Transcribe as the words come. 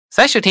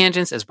SciShow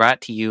Tangents is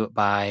brought to you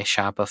by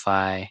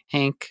Shopify.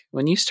 Hank,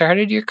 when you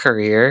started your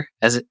career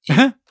as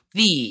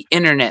the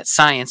internet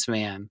science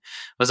man,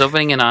 was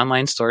opening an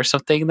online store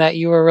something that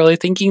you were really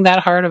thinking that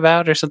hard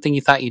about, or something you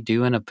thought you'd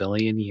do in a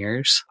billion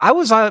years? I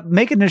was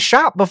making a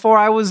shop before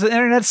I was the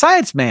internet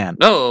science man.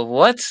 Oh,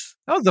 what?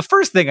 That was the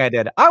first thing I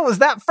did. I was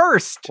that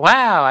first.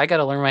 Wow, I got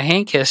to learn my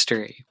Hank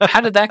history.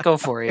 How did that go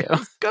for you?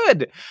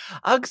 Good.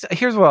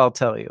 Here's what I'll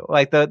tell you.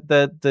 Like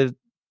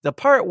the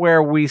part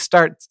where we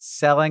start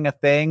selling a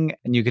thing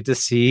and you get to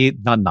see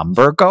the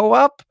number go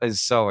up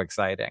is so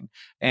exciting.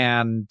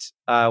 And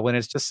when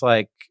it's just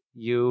like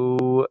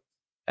you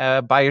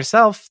by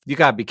yourself, you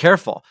got to be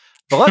careful.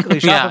 But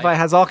luckily, Shopify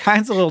has all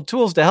kinds of little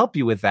tools to help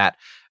you with that,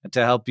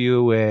 to help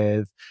you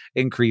with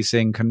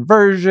increasing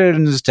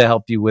conversions, to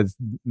help you with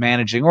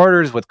managing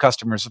orders, with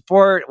customer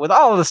support, with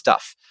all of the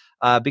stuff.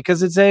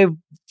 Because it's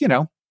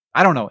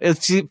I don't know. It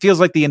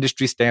feels like the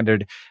industry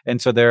standard. And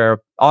so there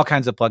are all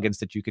kinds of plugins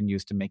that you can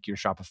use to make your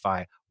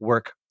Shopify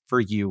work for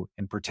you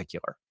in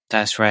particular.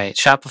 That's right.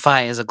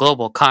 Shopify is a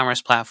global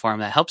commerce platform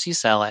that helps you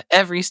sell at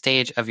every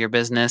stage of your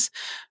business,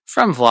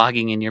 from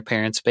vlogging in your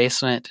parents'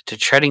 basement to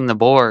treading the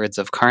boards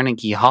of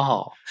Carnegie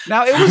Hall.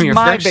 Now, it was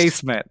my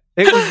basement.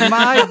 It was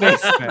my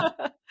basement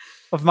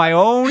of my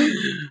own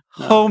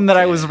home that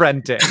I was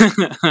renting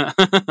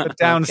the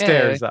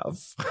downstairs of.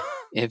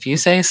 If you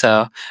say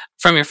so.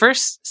 From your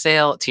first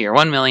sale to your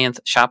 1 millionth,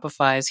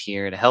 Shopify is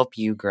here to help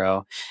you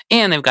grow.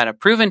 And they've got a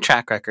proven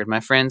track record, my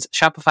friends.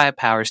 Shopify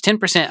powers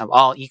 10% of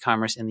all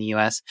e-commerce in the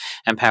US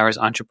and powers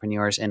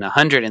entrepreneurs in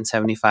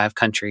 175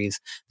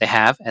 countries. They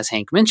have, as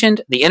Hank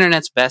mentioned, the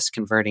internet's best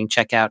converting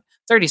checkout,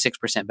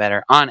 36%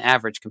 better on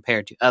average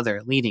compared to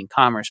other leading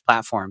commerce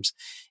platforms.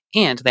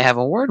 And they have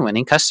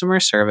award-winning customer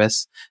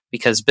service,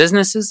 because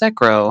businesses that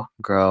grow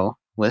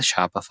with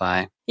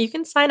Shopify. You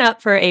can sign up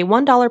for a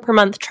 $1 per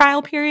month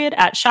trial period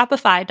at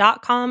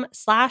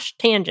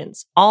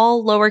shopify.com/tangents,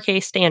 all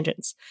lowercase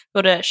tangents.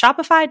 Go to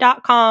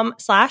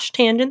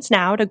shopify.com/tangents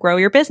now to grow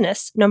your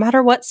business, no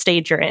matter what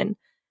stage you're in.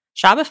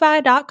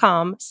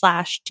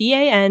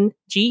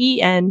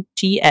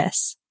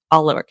 Shopify.com/TANGENTS,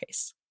 all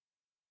lowercase.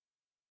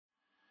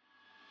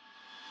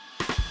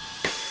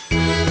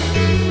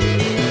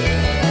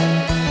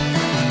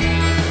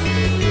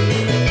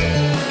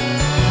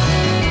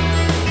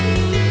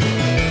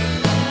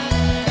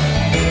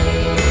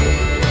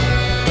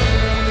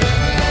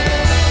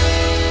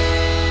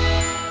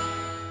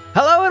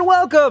 Hello and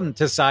welcome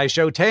to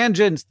SciShow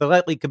Tangents, the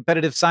lightly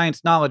competitive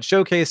science knowledge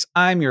showcase.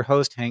 I'm your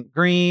host, Hank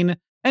Green.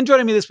 And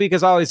joining me this week,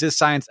 as always, is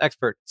science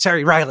expert,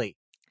 Sari Riley.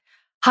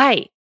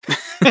 Hi.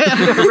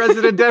 And our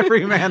resident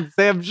everyman,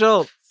 Sam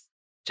Schultz.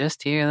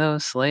 Just hear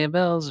those sleigh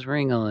bells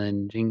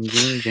ringling, jing,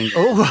 jing, jing.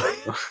 Oh,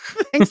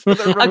 thanks for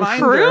the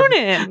reminder. A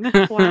croonin'.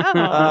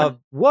 Wow.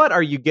 What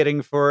are you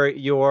getting for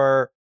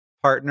your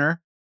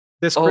partner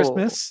this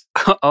Christmas?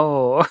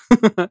 I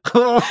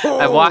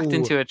walked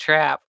into a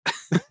trap.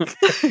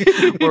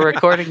 We're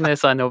recording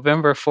this on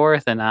November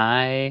 4th, and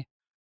I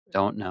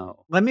don't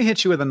know. Let me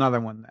hit you with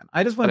another one then.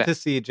 I just went to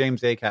see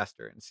James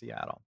Acaster in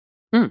Seattle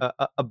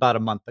about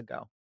a month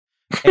ago.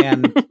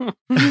 And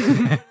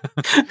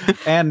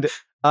and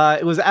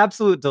it was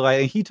absolute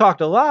delight. And he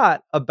talked a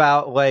lot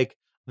about like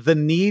the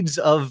needs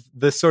of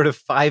the sort of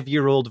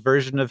 5-year-old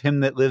version of him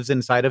that lives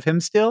inside of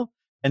him still,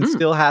 and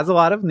still has a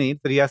lot of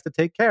needs that he has to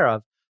take care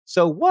of.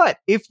 So what,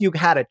 if you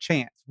had a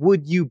chance,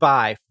 would you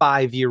buy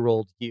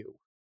 5-year-old you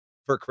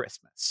for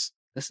Christmas?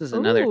 This is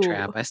another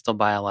trap. I still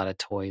buy a lot of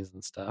toys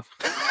and stuff.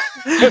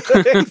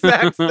 The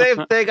exact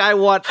same thing I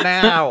want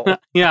now.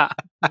 Yeah.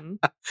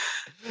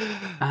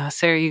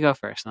 Sarah, you go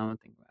first. I'm going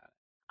to think about it.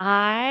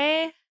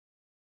 I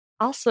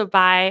also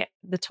buy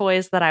the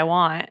toys that I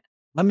want.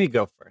 Let me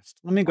go first.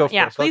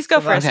 Yeah, please go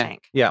first,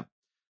 Hank. Yeah.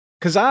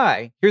 Because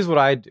here's what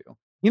I do.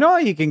 You know how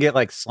you can get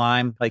like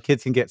slime, like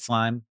kids can get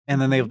slime,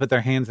 and then they put their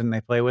hands in and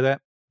they play with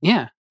it?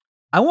 Yeah.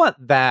 I want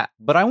that,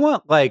 but I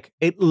want like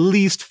at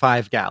least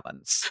 5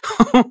 gallons.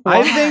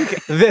 I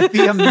think that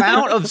the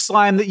amount of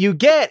slime that you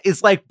get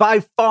is like by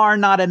far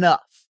not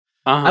enough.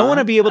 I want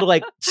to be able to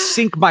like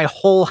sink my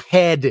whole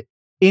head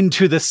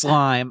into the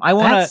slime. I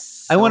want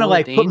to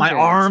like put my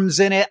arms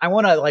in it. I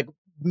want to I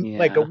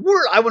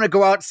want to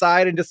go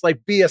outside and just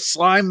like be a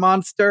slime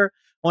monster.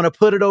 I want to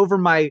put it over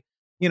my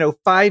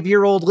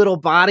 5-year-old little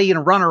body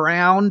and run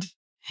around.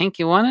 Hank,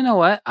 you want to know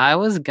what? I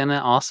was going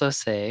to also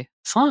say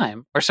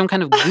slime or some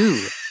kind of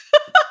goo.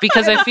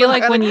 Because I feel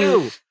like when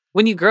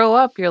you grow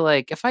up, you're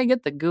like, if I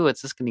get the goo,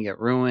 it's just going to get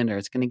ruined or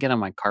it's going to get on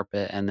my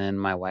carpet and then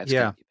my wife's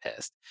going to be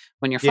pissed.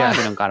 When you're 5,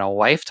 you don't got a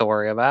wife to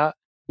worry about.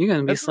 You're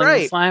going to be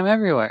slinging slime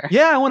everywhere.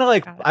 Yeah, I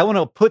want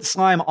to put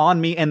slime on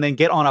me and then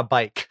get on a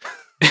bike.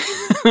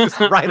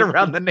 Just ride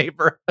around the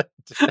neighborhood.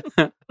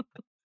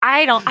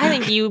 I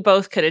think you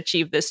both could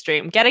achieve this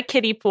dream. Get a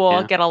kiddie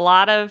pool, get a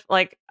lot of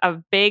like a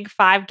big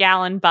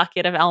 5-gallon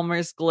bucket of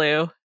Elmer's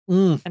glue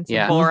and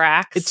some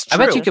borax. It's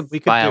true. I bet you could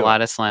buy a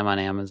lot of slime on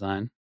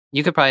Amazon.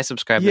 You could probably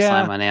subscribe to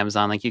slime on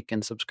Amazon. Like you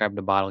can subscribe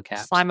to Bottle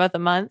Caps. Slime of the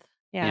month.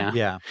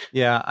 Yeah.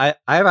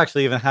 I've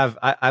actually even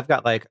I've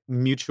got like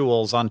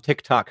mutuals on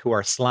TikTok who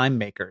are slime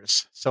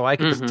makers, so I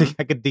could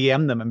I could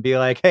DM them and be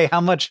like, hey,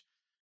 how much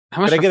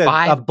could I get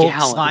a bulk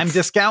slime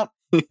discount?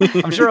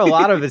 I'm sure a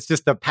lot of it's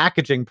just the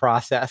packaging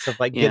process of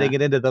like getting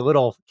it into the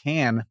little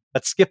can.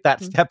 Let's skip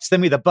that step.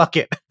 Send me the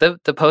bucket.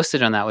 The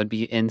postage on that would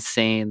be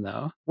insane,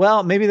 though.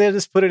 Well, maybe they'll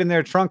just put it in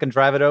their trunk and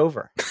drive it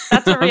over.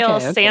 That's a real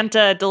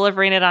Santa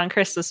delivering it on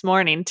Christmas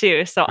morning,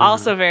 too. So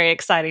also very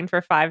exciting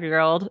for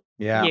 5-year-old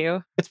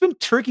you. It's been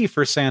tricky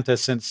for Santa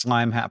since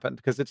slime happened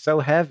because it's so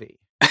heavy.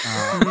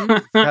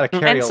 It's got to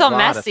carry and a so lot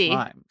messy.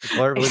 of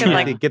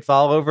slime. It gets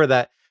all over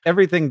that.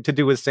 Everything to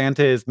do with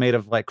Santa is made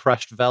of like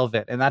crushed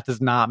velvet, and that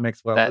does not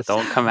mix well. That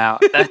don't come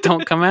out. That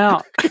don't come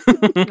out.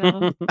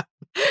 No.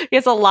 He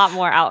has a lot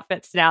more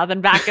outfits now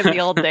than back in the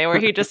old day where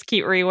he just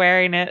keep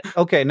re-wearing it.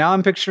 Okay, now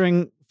I'm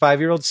picturing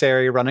 5-year-old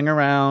Sari running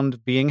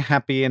around, being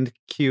happy and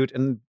cute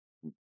and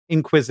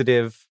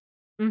inquisitive.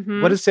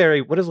 What does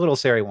little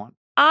Sari want?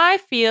 I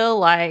feel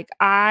like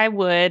I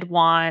would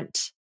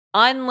want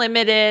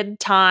unlimited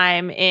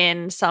time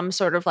in some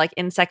sort of like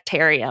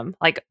insectarium,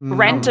 like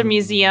rent a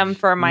museum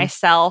for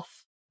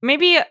myself,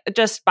 maybe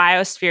just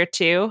Biosphere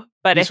 2,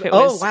 but if it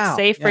was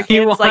safe for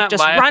kids, like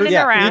just running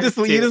around.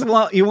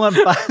 You want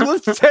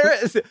Sarah,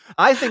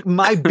 I think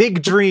my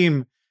big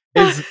dream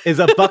is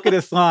a bucket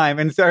of slime,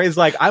 and Sarah's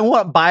like, I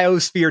want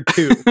Biosphere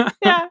 2.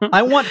 Yeah.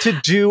 I want to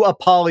do a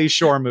Pauly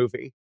Shore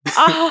movie.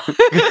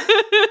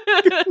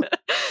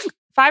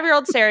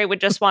 5-year-old Sari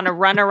would just want to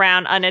run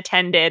around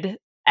unattended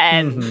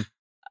and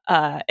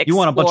explore. You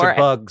want a bunch of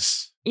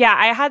bugs. Yeah,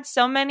 I had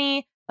so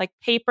many like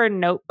paper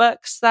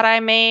notebooks that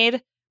I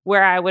made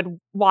where I would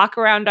walk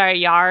around our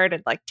yard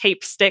and like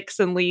tape sticks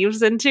and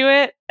leaves into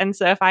it. And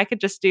so if I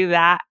could just do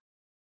that,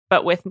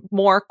 but with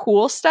more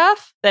cool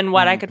stuff than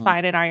what I could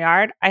find in our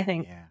yard, I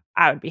think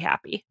I would be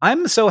happy.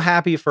 I'm so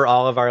happy for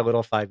all of our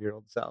little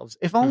 5-year-old selves.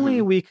 If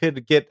only we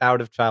could get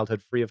out of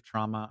childhood free of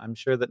trauma, I'm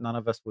sure that none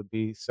of us would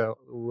be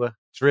so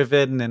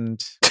driven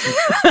and...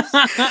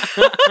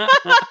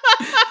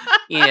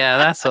 Yeah,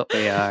 that's what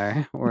we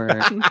are.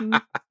 We're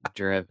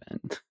driven.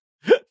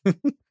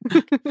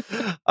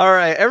 All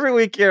right. Every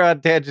week here on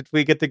Tangent,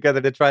 we get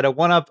together to try to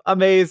one-up,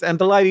 amaze, and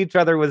delight each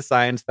other with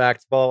science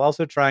facts while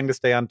also trying to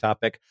stay on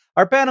topic.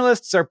 Our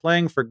panelists are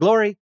playing for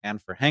glory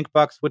and for Hank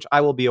Bucks, which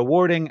I will be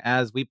awarding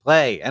as we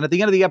play. And at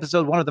the end of the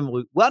episode, one of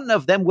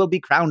them will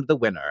be crowned the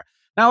winner.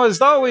 Now,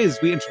 as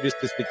always, we introduce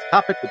this week's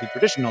topic with the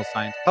traditional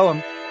science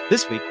poem.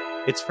 This week,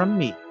 it's from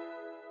me.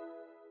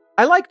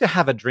 I like to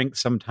have a drink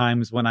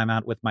sometimes when I'm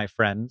out with my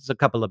friends, a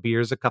couple of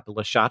beers, a couple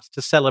of shots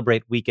to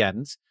celebrate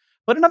weekends.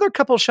 But another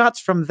couple shots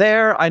from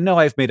there, I know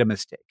I've made a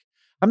mistake.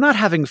 I'm not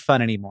having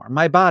fun anymore.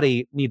 My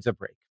body needs a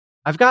break.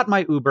 I've got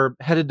my Uber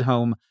headed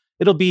home.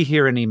 It'll be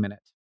here any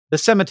minute. The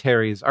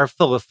cemeteries are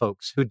full of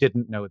folks who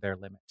didn't know their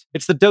limit.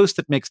 It's the dose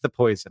that makes the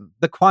poison,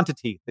 the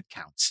quantity that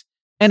counts.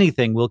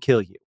 Anything will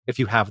kill you if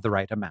you have the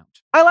right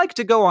amount. I like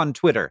to go on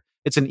Twitter.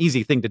 It's an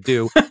easy thing to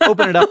do.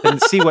 Open it up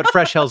and see what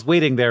fresh hell's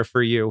waiting there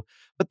for you.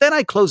 But then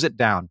I close it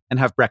down and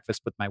have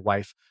breakfast with my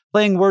wife.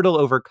 Playing Wordle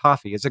over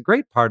coffee is a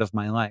great part of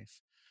my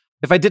life.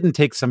 If I didn't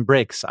take some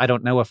breaks, I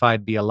don't know if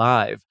I'd be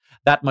alive.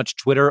 That much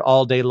Twitter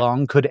all day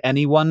long, could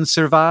anyone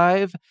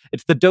survive?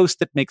 It's the dose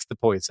that makes the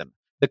poison,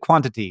 the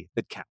quantity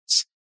that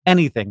counts.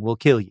 Anything will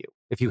kill you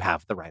if you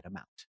have the right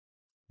amount.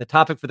 The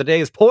topic for the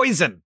day is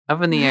poison.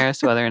 Up in the air as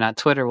to whether or not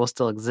Twitter will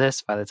still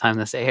exist by the time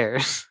this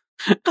airs.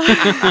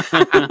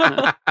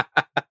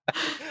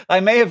 I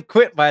may have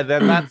quit by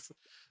then. That's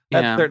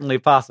certainly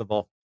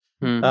possible.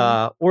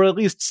 Or at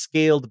least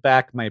scaled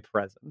back my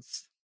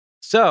presence.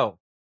 So,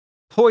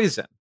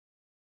 poison.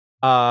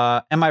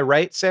 Am I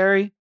right,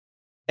 Sari?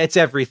 It's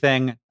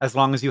everything as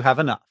long as you have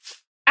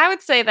enough. I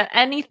would say that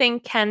anything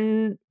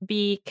can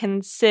be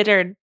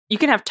considered. You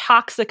can have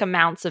toxic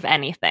amounts of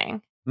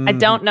anything. I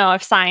don't know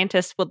if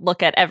scientists would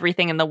look at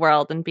everything in the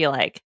world and be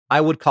like, I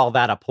would call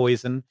that a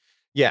poison.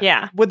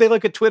 Yeah. Would they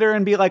look at Twitter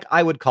and be like,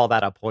 I would call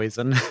that a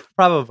poison?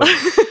 Probably.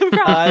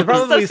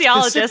 Probably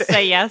sociologists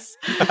say yes.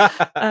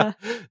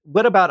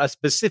 What about a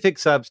specific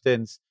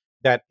substance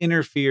that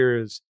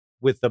interferes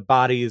with the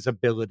body's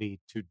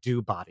ability to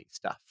do body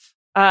stuff?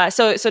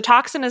 So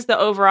toxin is the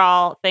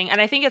overall thing.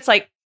 And I think it's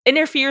like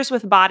interferes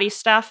with body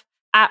stuff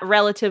at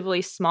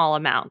relatively small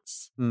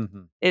amounts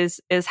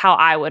is how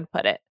I would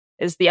put it.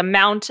 Is the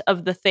amount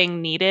of the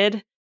thing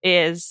needed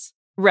is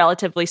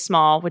relatively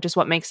small, which is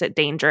what makes it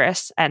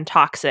dangerous and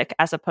toxic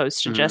as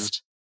opposed to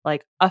just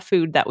like a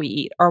food that we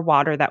eat or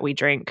water that we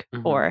drink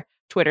or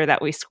Twitter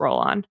that we scroll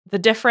on. The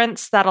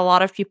difference that a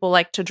lot of people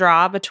like to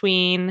draw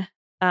between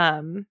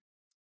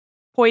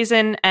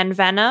poison and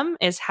venom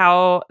is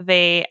how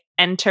they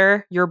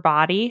enter your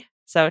body.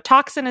 So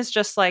toxin is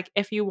just like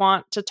if you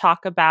want to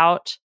talk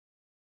about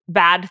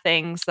bad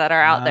things that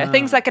are out there,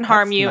 things that can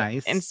harm you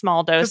in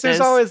small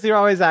doses. You're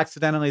always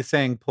accidentally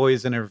saying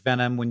poison or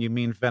venom when you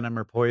mean venom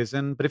or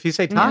poison. But if you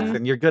say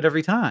toxin, you're good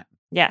every time.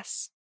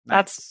 Yes.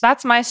 Nice.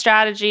 That's my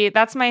strategy.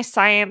 That's my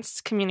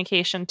science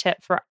communication tip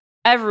for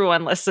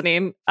everyone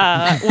listening,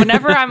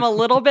 whenever I'm a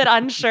little bit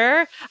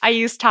unsure, I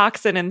use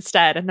toxin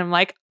instead. And I'm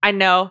like, I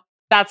know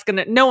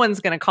no one's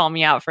going to call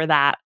me out for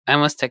that. I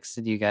almost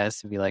texted you guys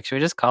to be like, should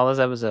we just call this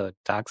episode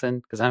Toxin?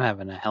 Because I'm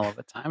having a hell of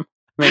a time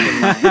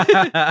making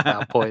mine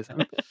about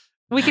poison.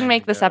 We can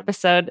make this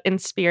episode in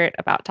spirit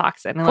about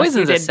toxin.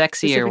 Poison's a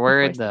sexier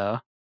word, though.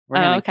 We're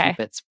going to keep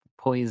it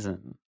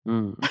poison.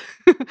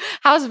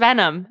 How's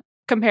venom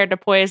compared to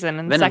poison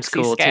and Venom's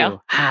sexy cool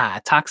scale? Too.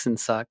 Toxin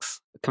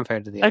sucks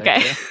compared to the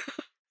other two.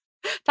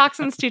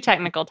 Toxin's too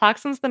technical.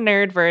 Toxin's the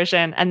nerd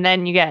version, and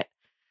then you get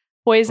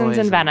poisons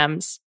and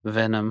venoms.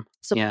 Venom.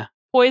 So yeah.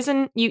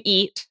 Poison you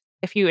eat.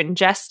 If you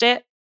ingest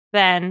it,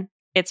 then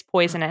it's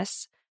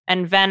poisonous.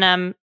 And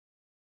venom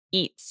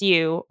eats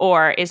you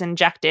or is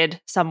injected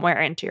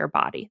somewhere into your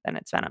body, then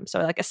it's venom. So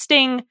like a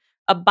sting,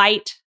 a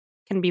bite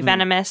can be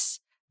venomous.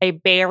 A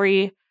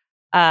berry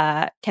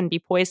can be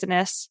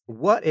poisonous.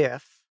 What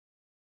if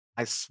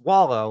I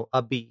swallow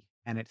a bee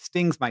and it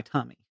stings my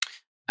tummy?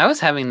 I was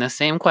having the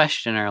same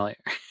question earlier.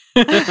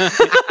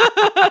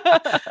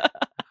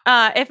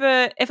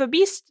 If a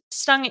bee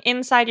stung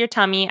inside your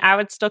tummy, I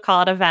would still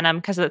call it a venom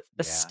because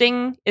the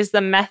sting is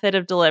the method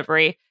of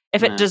delivery.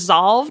 If it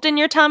dissolved in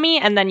your tummy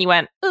and then you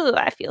went, ooh,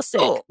 I feel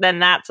sick, then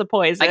that's a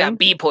poison. I got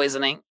bee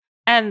poisoning.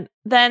 And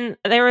then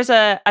there was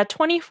a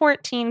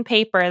 2014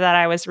 paper that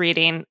I was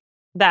reading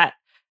that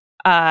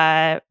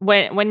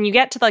when you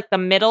get to like the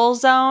middle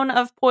zone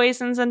of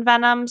poisons and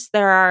venoms,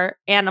 there are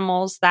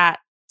animals that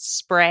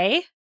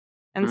spray.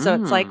 And so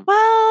it's like,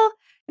 well,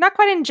 you're not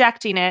quite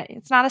injecting it.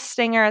 It's not a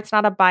stinger. It's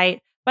not a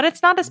bite, but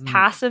it's not as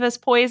passive as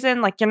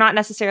poison. Like you're not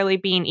necessarily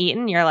being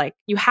eaten. You're like,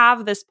 you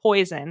have this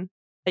poison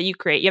that you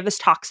create. You have this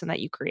toxin that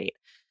you create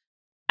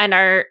and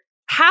are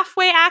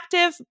halfway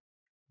active.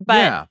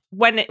 But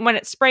when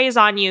it sprays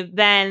on you,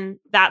 then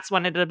that's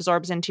when it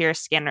absorbs into your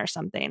skin or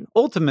something.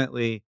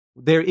 Ultimately,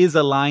 there is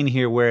a line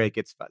here where it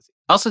gets fuzzy.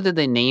 Also, did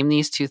they name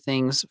these two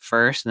things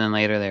first, and then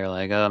later they were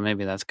like, "Oh,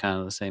 maybe that's kind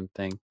of the same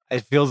thing."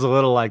 It feels a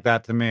little like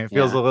that to me. It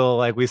feels a little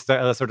like we sort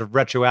of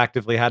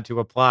retroactively had to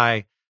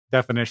apply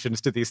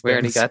definitions to these things. We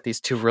already got these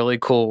two really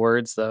cool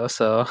words, though,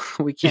 so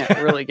we can't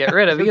really get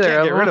rid of either of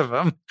them. Get rid of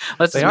them.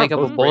 Let's just make up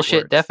a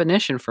bullshit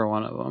definition for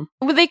one of them.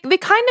 Well, they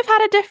kind of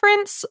had a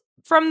difference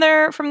from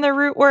their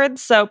root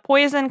words. So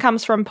poison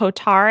comes from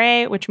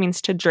potare, which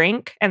means to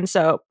drink, and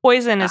so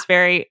poison is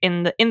very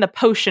in the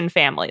potion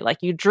family. Like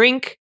you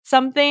drink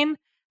something,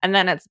 and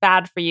then it's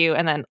bad for you,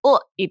 and then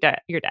you're dead.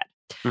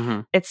 Mm-hmm.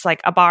 It's like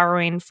a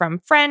borrowing from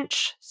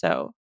French.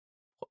 So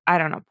I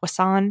don't know,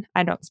 poisson.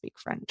 I don't speak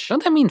French.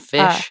 Don't that mean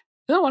fish?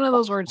 Isn't one of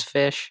those words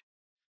fish?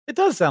 It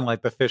does sound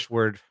like the fish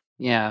word.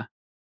 Yeah.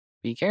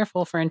 Be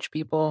careful, French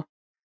people.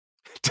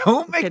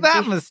 Don't make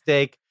that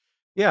mistake.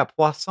 Yeah,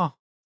 poisson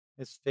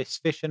is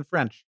fish in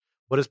French.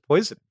 What is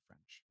poison in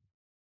French?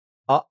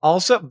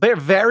 Also, they're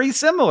very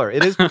similar.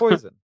 It is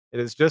poison. It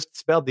is just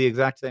spelled the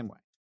exact same way.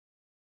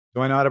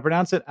 Do I know how to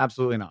pronounce it?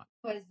 Absolutely not.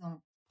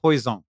 Poison.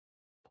 Poison.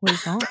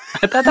 Poison.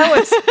 I thought that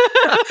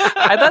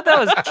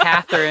was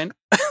Catherine.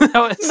 I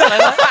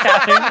thought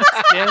Catherine was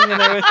standing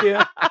there with you,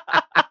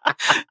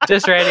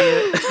 just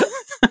ready.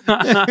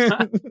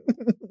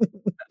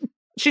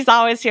 She's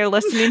always here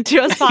listening to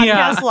us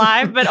podcast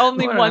live, but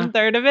only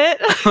 1/3 of it.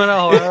 What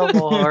a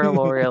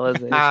horrible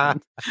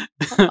realization.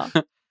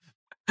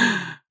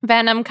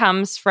 Venom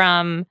comes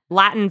from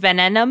Latin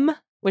venenum,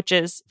 which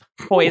is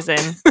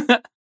poison.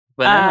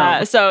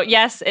 So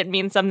yes, it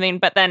means something,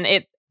 but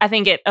then I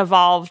think it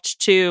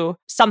evolved to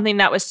something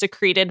that was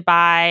secreted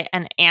by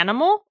an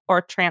animal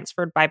or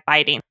transferred by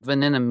biting.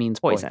 Venenum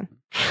means poison.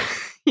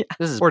 Yeah.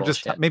 This is or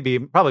bullshit.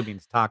 just probably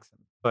means toxin,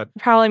 but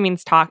probably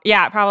means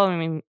Yeah, probably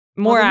means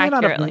more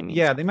accurately.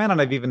 They might not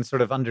have even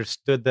sort of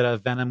understood that a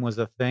venom was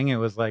a thing. It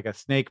was like a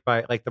snake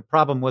bite. Like the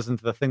problem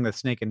wasn't the thing the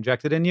snake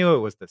injected in you; it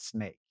was the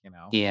snake. You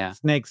know,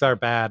 snakes are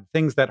bad.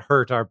 Things that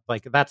hurt are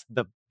like that's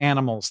the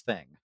animal's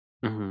thing.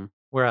 Mm-hmm.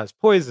 Whereas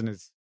poison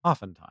is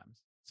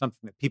oftentimes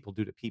something that people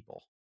do to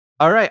people.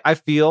 All right, I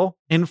feel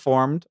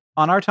informed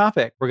on our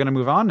topic. We're going to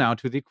move on now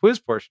to the quiz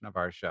portion of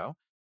our show.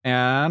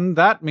 And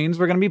that means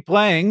we're going to be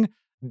playing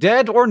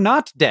Dead or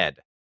Not Dead.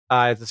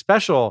 It's a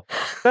special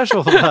new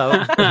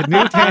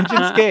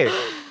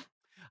Tangentscape.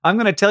 I'm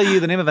going to tell you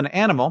the name of an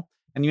animal,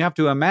 and you have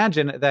to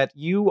imagine that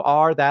you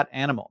are that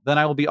animal. Then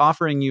I will be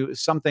offering you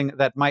something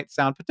that might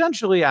sound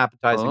potentially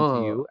appetizing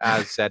to you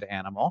as said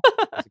animal.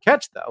 As a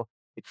catch, though,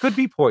 it could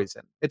be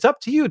poison. It's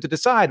up to you to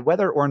decide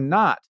whether or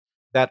not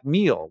that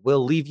meal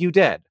will leave you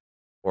dead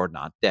or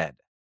not dead.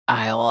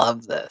 I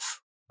love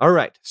this. All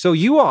right. So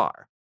you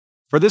are,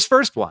 for this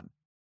first one,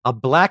 a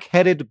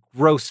black-headed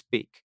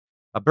grosbeak,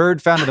 a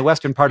bird found in the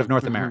western part of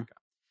North America.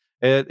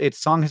 Its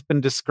song has been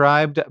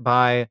described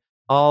by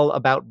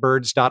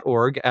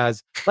allaboutbirds.org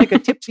as like a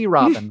tipsy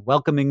robin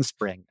welcoming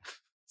spring.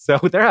 So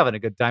they're having a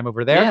good time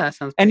over there. Yeah, that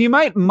sounds and you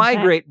might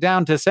migrate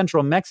down to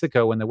central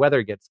Mexico when the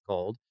weather gets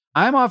cold.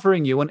 I'm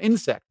offering you an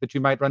insect that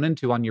you might run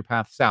into on your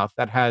path south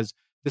that has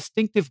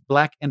distinctive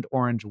black and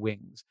orange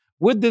wings.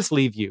 Would this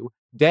leave you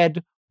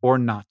dead or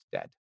not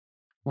dead?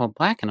 Well,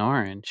 black and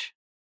orange.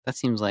 That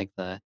seems like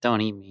the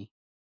don't eat me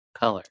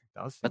color.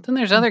 Does But then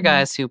there's other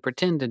guys who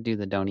pretend to do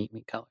the don't eat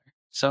me color.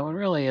 So it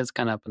really is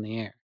kind of up in the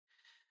air.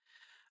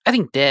 I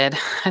think dead.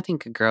 I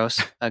think a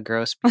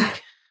gross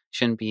beak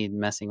shouldn't be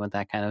messing with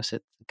that kind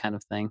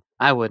of thing.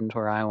 I wouldn't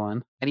were I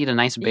one. I'd eat a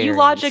nice berry. You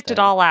logicked instead. it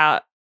all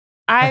out.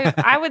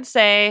 I would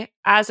say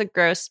as a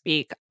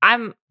grosbeak,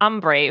 I'm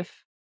brave.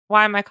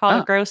 Why am I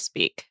called a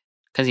grosbeak?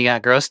 Because you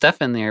got gross stuff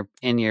in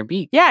your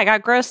beak. Yeah, I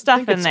got gross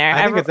stuff in there.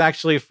 I think it's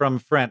actually from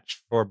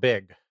French for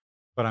big,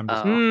 but I'm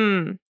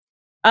just.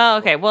 Oh,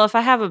 okay. Well, if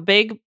I have a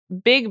big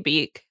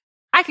beak,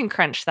 I can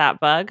crunch that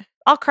bug.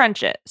 I'll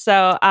crunch it.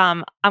 So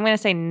I'm going to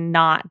say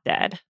not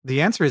dead.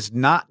 The answer is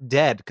not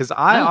dead because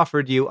I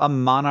offered you a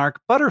monarch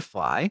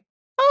butterfly.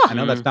 Oh. I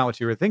know that's not what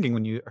you were thinking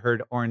when you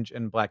heard orange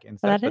and black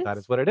insect, but that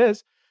is what it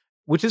is,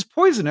 which is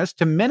poisonous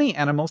to many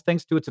animals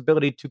thanks to its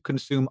ability to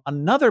consume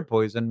another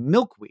poison,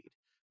 milkweed.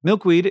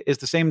 Milkweed is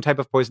the same type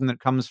of poison that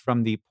comes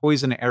from the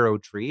poison arrow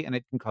tree, and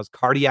it can cause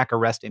cardiac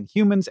arrest in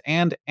humans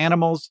and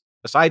animals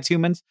besides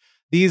humans.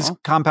 These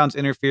compounds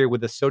interfere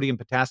with the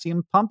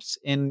sodium-potassium pumps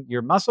in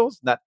your muscles.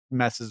 That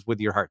messes with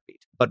your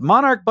heartbeat. But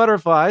monarch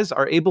butterflies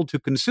are able to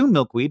consume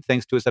milkweed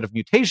thanks to a set of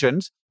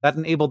mutations that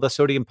enable the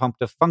sodium pump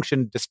to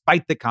function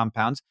despite the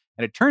compounds.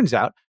 And it turns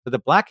out that the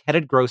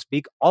black-headed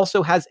grosbeak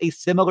also has a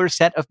similar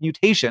set of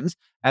mutations,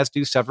 as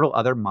do several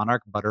other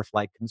monarch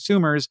butterfly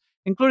consumers,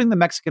 including the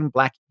Mexican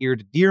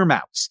black-eared deer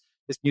mouse.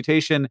 This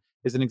mutation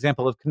is an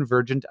example of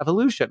convergent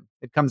evolution.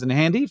 It comes in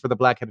handy for the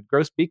black-headed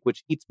grosbeak,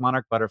 which eats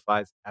monarch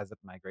butterflies as it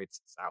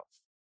migrates south.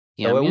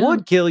 So it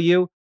would kill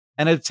you,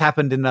 and it's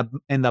happened in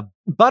the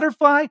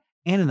butterfly,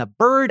 and in a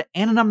bird,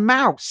 and in a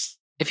mouse.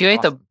 If you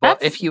ate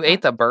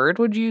ate the bird,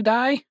 would you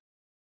die?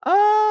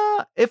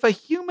 If a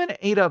human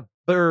ate a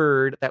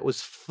bird that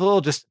was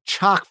just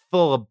chock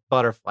full of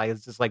butterflies,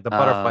 it's just like the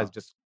butterflies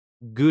just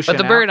gooshing But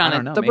the bird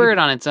out. bird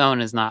on its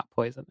own is not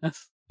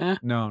poisonous. Eh?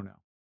 No.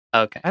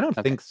 Okay. I don't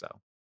think so.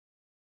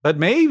 But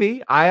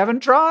maybe. I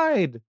haven't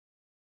tried.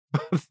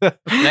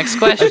 Next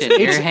question.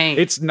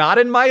 It's not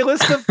in my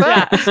list of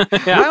facts.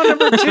 Round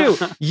number 2.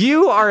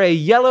 You are a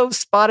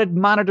yellow-spotted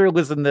monitor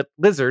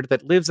lizard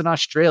that lives in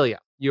Australia.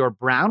 You are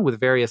brown with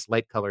various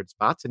light-colored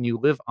spots, and you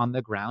live on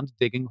the ground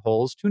digging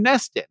holes to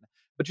nest in.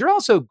 But you're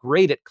also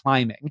great at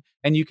climbing,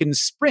 and you can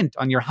sprint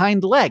on your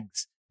hind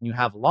legs. You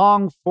have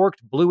long,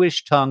 forked,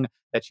 bluish tongue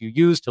that you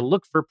use to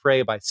look for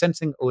prey by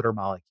sensing odor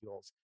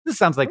molecules. This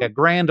sounds like a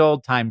grand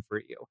old time for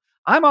you.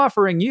 I'm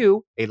offering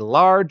you a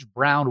large,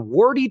 brown,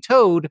 warty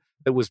toad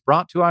that was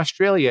brought to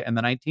Australia in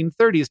the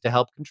 1930s to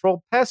help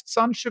control pests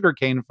on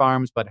sugarcane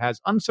farms, but has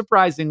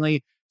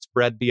unsurprisingly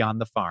spread beyond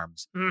the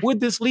farms.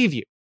 Would this leave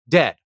you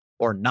dead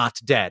or not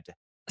dead?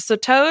 So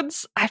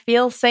toads, I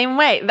feel the same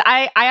way.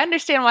 I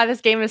understand why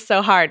this game is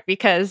so hard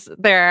because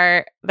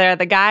there are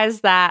the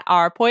guys that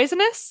are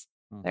poisonous.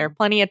 There are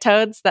plenty of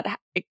toads that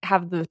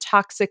have the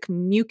toxic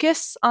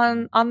mucus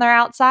on their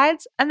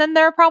outsides. And then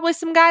there are probably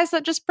some guys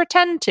that just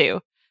pretend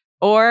to.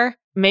 Or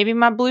maybe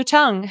my blue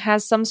tongue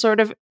has some sort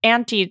of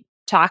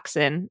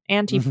antitoxin,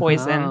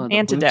 anti-poison,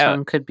 antidote. Blue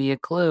tongue could be a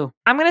clue.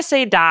 I'm going to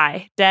say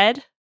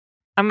dead.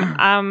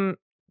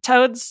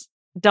 Toads,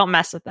 don't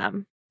mess with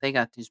them. They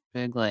got these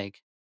big, they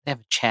have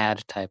a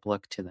Chad type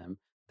look to them.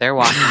 They're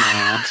walking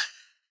around.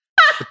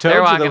 The toads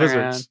or the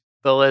lizards?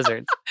 The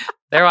lizards.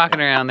 They're walking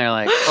around. They're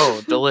like,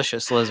 oh,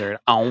 delicious lizard.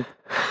 Oh.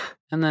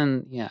 And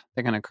then,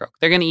 they're going to croak.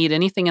 They're going to eat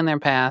anything in their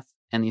path,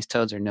 and these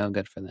toads are no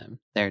good for them.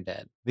 They're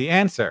dead. The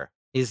answer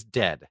is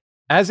dead.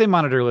 As a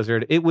monitor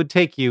lizard, it would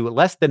take you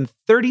less than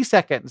 30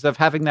 seconds of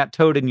having that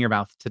toad in your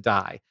mouth to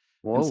die.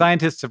 And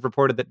scientists have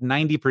reported that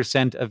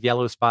 90% of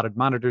yellow-spotted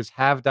monitors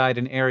have died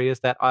in areas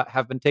that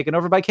have been taken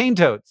over by cane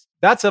toads.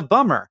 That's a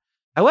bummer.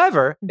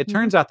 However, it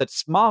turns out that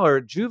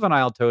smaller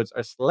juvenile toads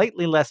are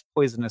slightly less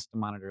poisonous to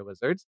monitor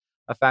lizards,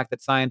 a fact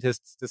that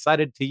scientists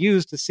decided to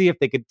use to see if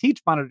they could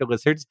teach monitor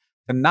lizards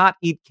to not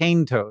eat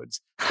cane toads.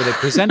 So they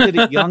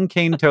presented young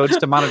cane toads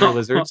to monitor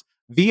lizards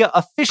via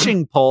a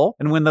fishing pole,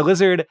 and when the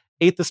lizard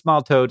ate the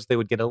small toads, they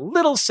would get a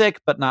little sick,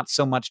 but not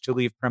so much to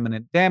leave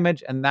permanent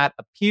damage, and that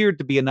appeared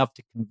to be enough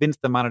to convince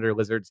the monitor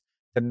lizards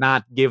to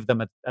not give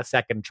them a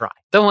second try.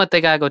 Don't what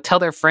they gotta go tell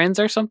their friends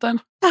or something?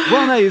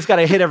 Well, no, you just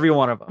gotta hit every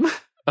one of them.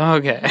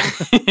 Okay.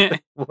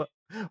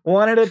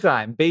 One at a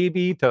time,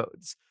 baby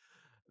toads.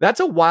 That's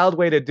a wild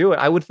way to do it.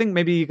 I would think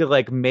maybe you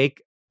could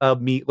make a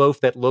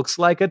meatloaf that looks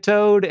like a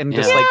toad and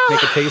just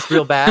make it taste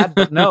real bad.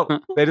 But no,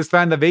 they just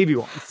find the baby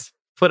ones,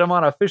 put them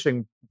on a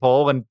fishing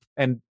pole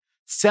and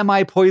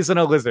semi-poison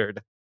a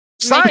lizard.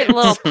 Make it a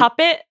little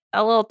puppet,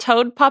 a little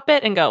toad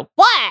puppet, and go,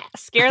 what?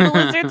 Scare the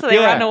lizard so they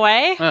run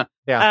away?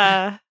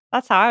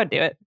 That's how I would do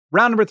it.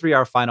 Round number 3,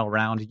 our final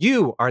round.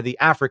 You are the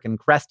African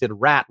crested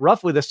rat,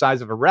 roughly the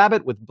size of a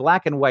rabbit with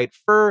black and white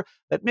fur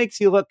that makes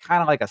you look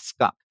kind of like a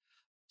skunk.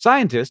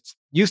 Scientists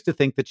used to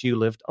think that you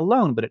lived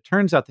alone, but it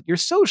turns out that you're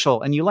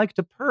social and you like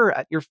to purr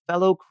at your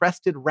fellow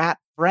crested rat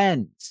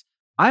friends.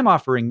 I'm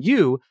offering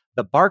you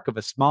the bark of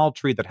a small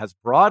tree that has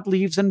broad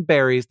leaves and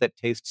berries that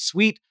taste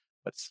sweet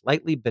but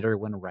slightly bitter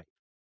when ripe.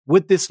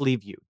 Would this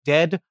leave you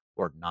dead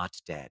or not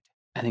dead?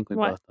 I think we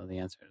both know the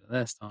answer to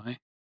this, don't we?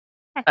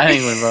 I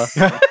think we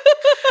both.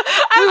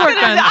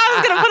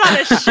 was gonna put on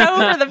a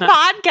show for the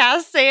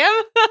podcast, Sam.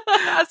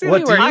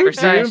 What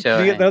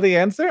do you know the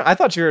answer? I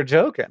thought you were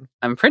joking.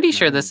 I'm pretty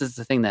sure this is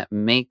the thing that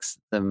makes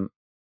them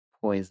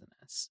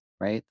poisonous,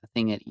 right? The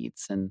thing it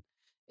eats and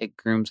it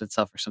grooms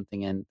itself or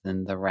something, and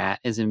then the rat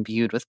is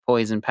imbued with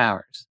poison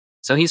powers.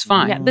 So he's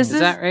fine. Yeah, is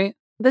that right?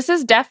 This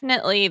is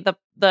definitely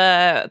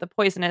the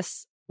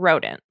poisonous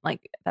rodent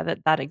like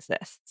that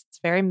exists. It's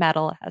very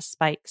metal. It has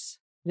spikes.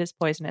 It is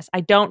poisonous.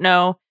 I don't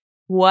know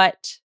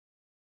what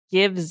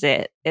gives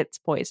it its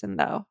poison,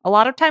 though. A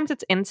lot of times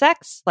it's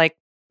insects like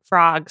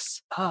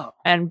frogs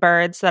and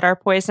birds that are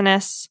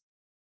poisonous.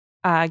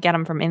 Get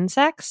them from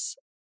insects,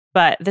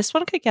 but this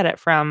one could get it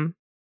from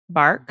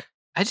bark.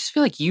 I just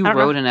feel like you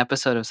wrote an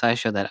episode of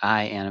SciShow that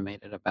I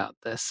animated about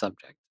this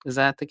subject. Is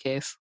that the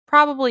case?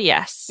 Probably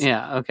yes.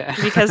 Yeah. Okay.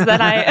 Because then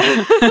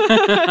I've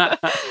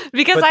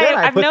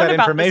put known that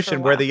about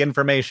information where the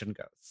information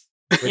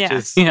goes, which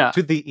is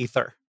to the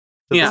ether,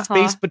 to the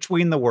space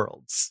between the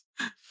worlds.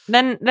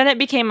 Then it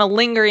became a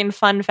lingering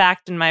fun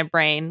fact in my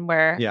brain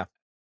where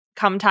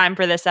come time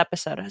for this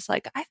episode, I was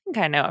like, I think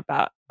I know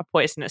about a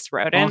poisonous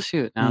rodent. Oh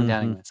shoot, now I'm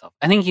doubting myself.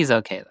 I think he's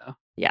okay though.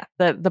 Yeah,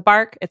 the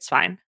bark, it's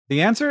fine.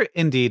 The answer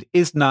indeed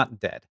is not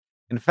dead.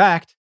 In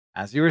fact,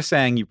 as you were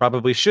saying, you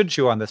probably should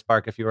chew on this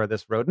bark if you are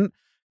this rodent,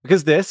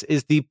 because this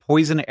is the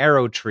poison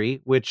arrow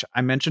tree, which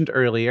I mentioned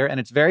earlier, and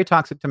it's very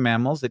toxic to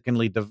mammals. It can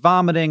lead to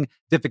vomiting,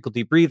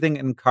 difficulty breathing,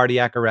 and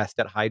cardiac arrest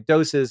at high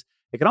doses.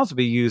 It can also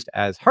be used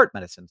as heart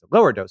medicine at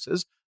lower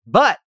doses.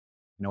 But,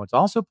 you know what's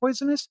also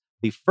poisonous?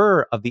 The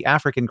fur of the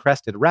African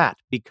crested rat,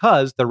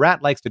 because the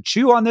rat likes to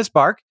chew on this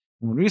bark.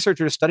 When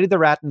researchers studied the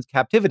rat in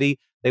captivity,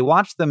 they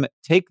watched them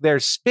take their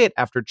spit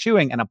after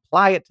chewing and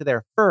apply it to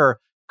their fur,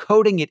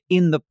 coating it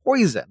in the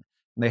poison.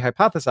 And they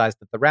hypothesized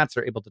that the rats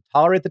are able to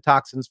tolerate the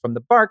toxins from the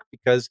bark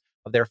because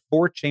of their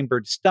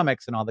 4-chambered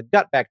stomachs and all the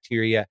gut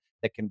bacteria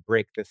that can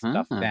break this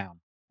stuff down.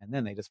 And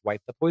then they just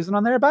wipe the poison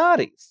on their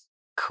bodies.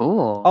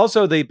 Cool.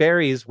 Also, the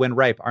berries, when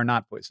ripe, are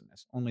not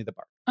poisonous. Only the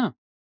bark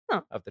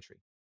of the tree,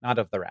 not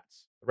of the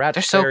rats. The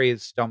rats,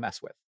 berries don't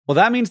mess with. Well,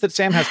 that means that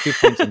Sam has 2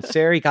 points and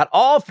Sari got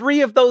all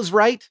 3 of those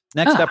right.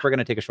 Next up, we're going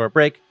to take a short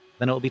break.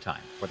 Then it will be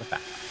time for the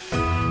fact.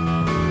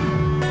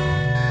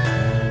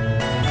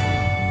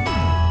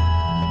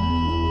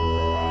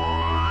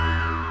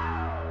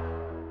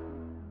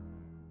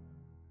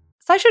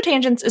 SciShow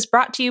Tangents is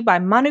brought to you by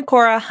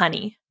Manukora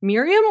honey.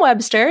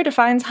 Merriam-Webster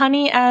defines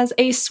honey as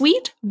a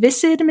sweet,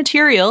 viscid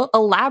material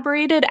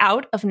elaborated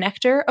out of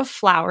nectar of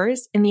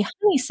flowers in the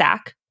honey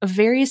sac of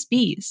various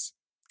bees.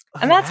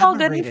 And that's all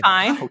good and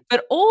fine,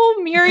 but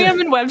old Merriam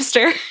and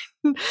Webster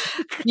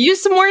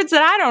used some words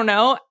that I don't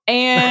know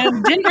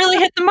and didn't really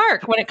hit the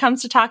mark when it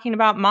comes to talking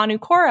about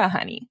Manukora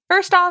honey.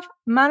 First off,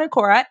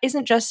 Manukora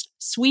isn't just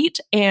sweet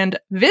and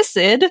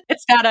viscid.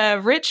 It's got a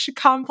rich,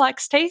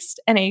 complex taste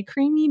and a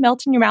creamy,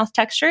 melt-in-your-mouth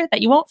texture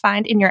that you won't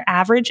find in your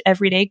average,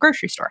 everyday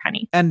grocery store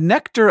honey. And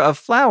nectar of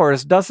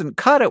flowers doesn't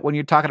cut it when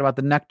you're talking about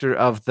the nectar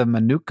of the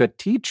Manuka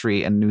tea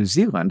tree in New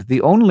Zealand,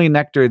 the only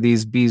nectar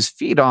these bees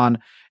feed on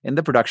in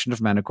the production of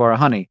Manukora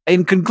honey.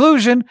 In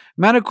conclusion,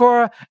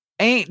 Manukora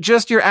ain't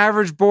just your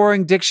average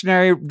boring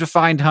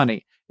dictionary-defined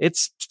honey.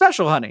 It's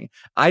special honey.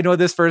 I know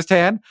this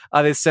firsthand.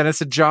 They sent us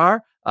a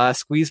jar, a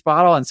squeeze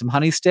bottle, and some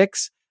honey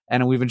sticks,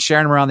 and we've been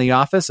sharing them around the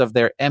office of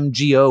their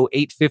MGO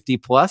 850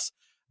 Plus,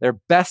 their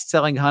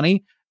best-selling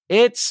honey.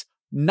 It's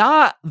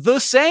not the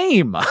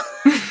same.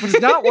 It's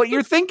not what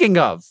you're thinking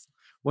of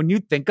when you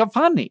think of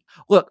honey.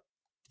 Look,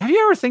 have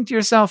you ever think to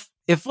yourself,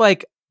 if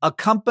like a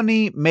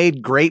company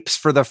made grapes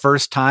for the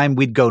first time,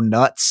 we'd go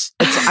nuts?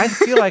 I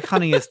feel like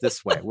honey is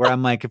this way, where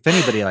I'm like, if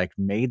anybody like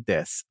made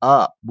this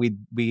up, we'd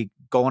be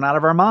going out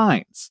of our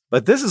minds.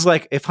 But this is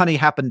like if honey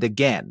happened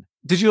again.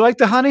 Did you like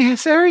the honey,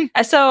 Sari?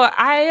 So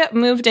I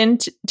moved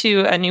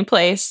into a new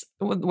place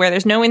where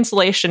there's no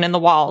insulation in the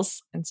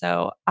walls. And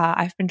so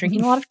I've been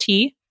drinking a lot of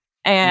tea.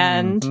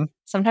 And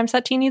sometimes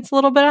that tea needs a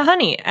little bit of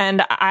honey.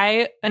 And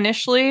I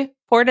initially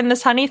poured in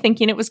this honey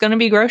thinking it was going to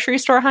be grocery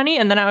store honey.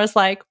 And then I was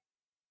like,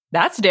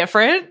 that's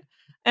different.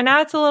 And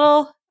now it's a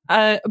little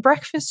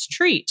breakfast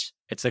treat.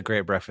 It's a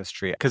great breakfast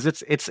treat because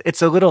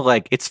it's a little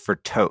like it's for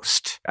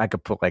toast. I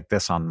could put like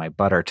this on my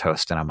butter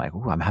toast and I'm like,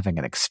 ooh, I'm having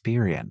an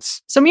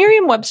experience. So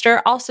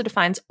Merriam-Webster also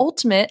defines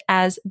ultimate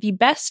as the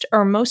best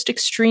or most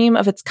extreme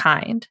of its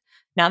kind.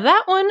 Now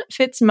that one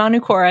fits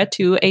Manukora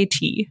to a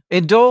T.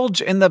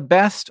 Indulge in the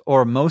best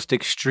or most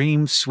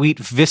extreme sweet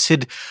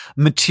viscid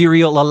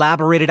material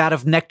elaborated out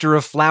of nectar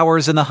of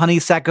flowers in the honey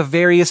sac of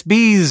various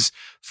bees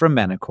from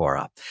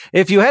Manukora.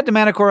 If you head to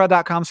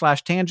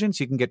manukora.com/tangents,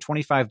 you can get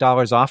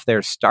 $25 off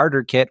their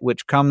starter kit,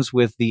 which comes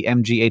with the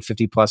MG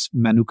 850 Plus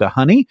Manuka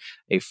honey,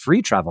 a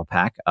free travel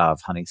pack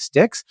of honey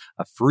sticks,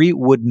 a free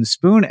wooden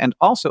spoon, and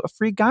also a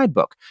free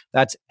guidebook.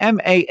 That's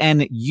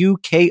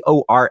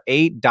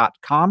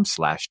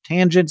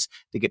manukora.com/tangents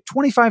to get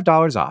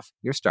 $25 off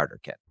your starter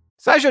kit.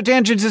 SciShow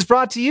Tangents is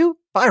brought to you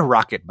by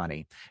Rocket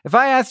Money. If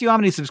I asked you how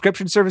many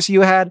subscription services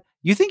you had,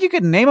 you think you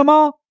could name them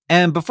all?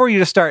 And before you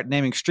just start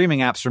naming streaming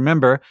apps,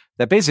 remember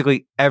that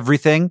basically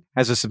everything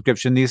has a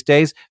subscription these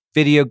days.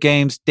 Video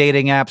games,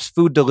 dating apps,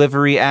 food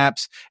delivery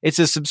apps. It's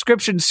a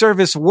subscription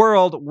service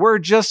world. We're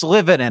just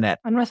living in it.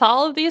 And with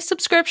all of these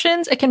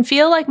subscriptions, it can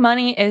feel like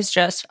money is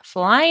just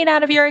flying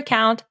out of your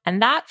account,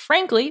 and that,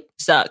 frankly,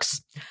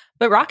 sucks.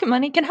 But Rocket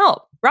Money can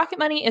help. Rocket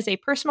Money is a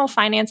personal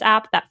finance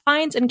app that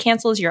finds and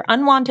cancels your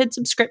unwanted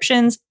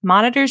subscriptions,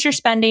 monitors your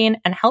spending,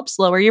 and helps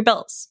lower your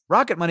bills.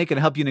 Rocket Money can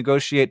help you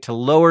negotiate to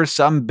lower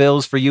some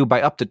bills for you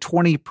by up to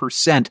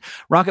 20%.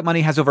 Rocket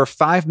Money has over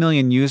 5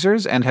 million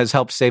users and has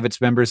helped save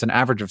its members an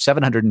average of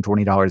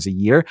 $720 a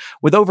year,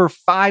 with over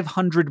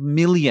 500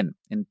 million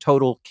in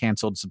total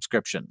canceled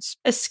subscriptions.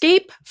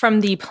 Escape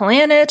from the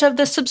planet of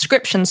the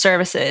subscription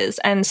services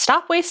and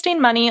stop wasting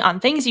money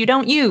on things you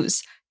don't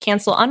use.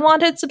 Cancel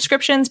unwanted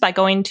subscriptions by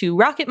going to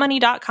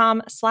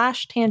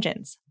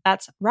rocketmoney.com/tangents.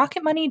 That's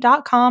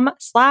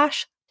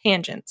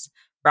rocketmoney.com/tangents.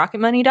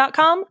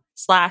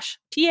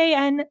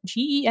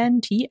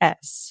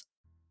 rocketmoney.com/TANGENTS.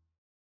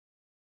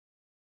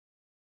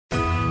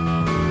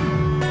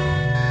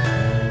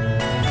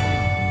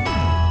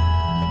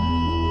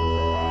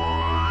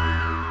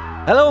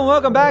 Hello and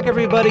welcome back,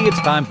 everybody.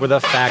 It's time for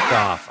the Fact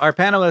Off. Our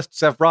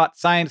panelists have brought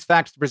science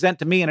facts to present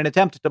to me in an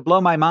attempt to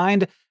blow my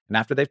mind. And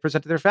after they've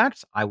presented their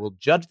facts, I will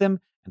judge them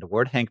and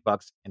award Hank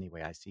Bucks any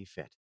way I see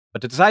fit.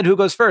 But to decide who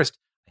goes first,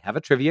 I have a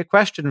trivia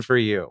question for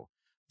you.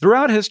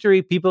 Throughout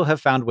history, people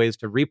have found ways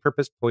to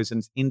repurpose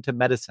poisons into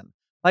medicine,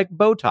 like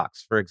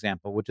Botox, for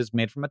example, which is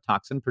made from a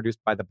toxin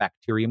produced by the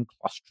bacterium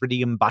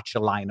Clostridium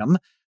botulinum.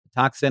 The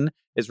toxin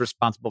is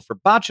responsible for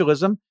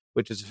botulism,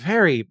 which is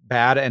very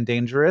bad and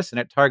dangerous, and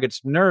it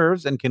targets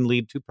nerves and can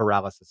lead to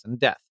paralysis and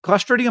death.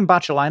 Clostridium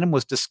botulinum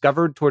was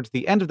discovered towards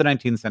the end of the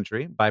 19th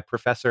century by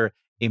Professor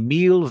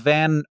Emile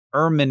van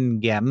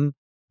Ermengem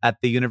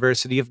at the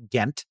University of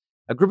Ghent.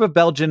 A group of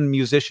Belgian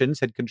musicians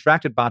had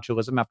contracted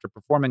botulism after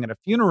performing at a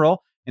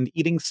funeral and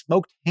eating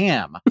smoked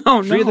ham.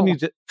 Oh, Three no. of the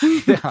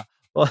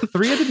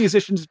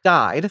musicians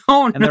died,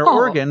 Oh, and their no.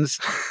 organs,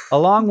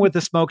 along with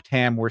the smoked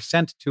ham, were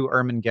sent to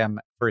Ermengem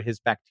for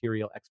his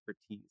bacterial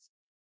expertise.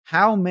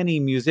 How many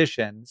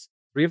musicians,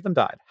 3 of them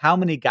died, how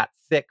many got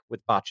sick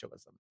with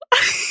botulism?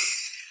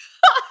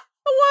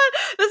 What?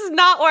 This is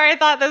not where I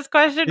thought this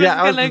question was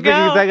going to go.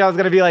 I was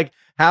going to be like,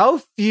 how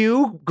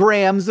few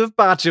grams of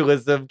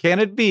botulism can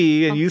it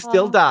be and you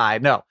still die?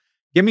 No.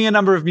 Give me a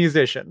number of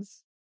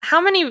musicians.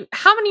 How many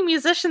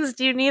musicians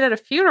do you need at a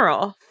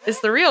funeral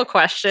is the real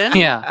question.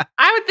 Yeah.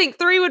 I would think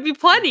 3 would be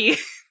plenty,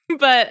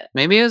 but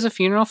Maybe it was a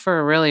funeral for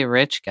a really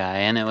rich guy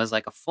and it was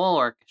like a full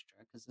orchestra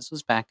because this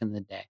was back in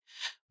the day.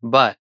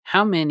 But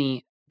how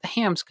many, the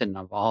hams couldn't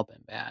have all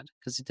been bad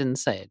because it didn't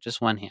say it, just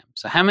one ham.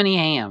 So how many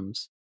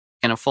hams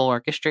can a full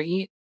orchestra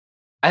eat?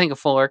 I think a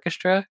full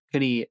orchestra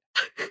could eat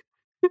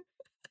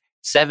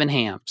 7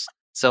 hams.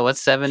 So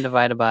what's 7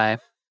 divided by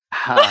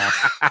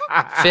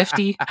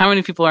 50? How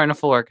many people are in a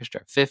full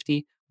orchestra?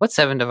 50? What's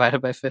 7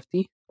 divided by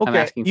 50? I'm Okay,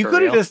 asking you for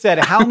could have real. just said,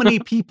 how many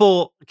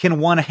people can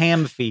one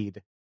ham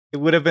feed? It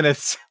would have been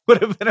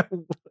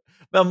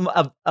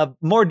a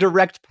more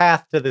direct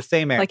path to the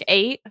same answer. like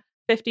 8,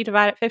 56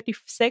 divided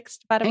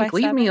Hank, by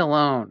leave 7. me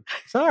alone.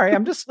 Sorry,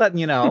 I'm just letting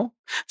you know.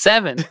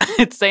 7.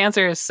 It's the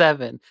answer is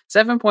 7.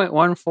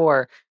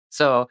 7.14.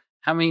 So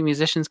how many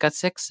musicians got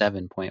sick?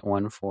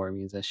 7.14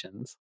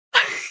 musicians.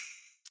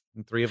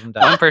 And 3 of them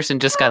One died. person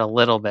just got a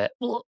little bit,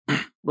 little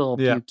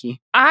Yeah. pukey.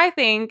 I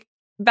think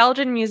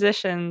Belgian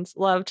musicians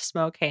love to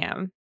smoke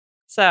ham.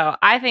 So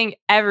I think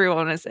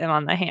everyone is in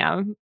on the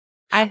ham.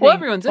 I think Well,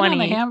 everyone's in on the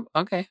 20 ham.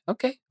 Okay.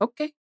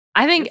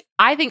 I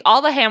think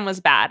all the ham was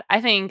bad. I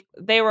think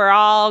they were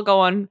all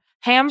going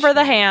ham for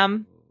the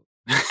ham,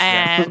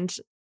 and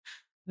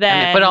then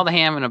And they put all the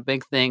ham in a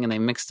big thing and they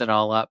mixed it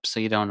all up so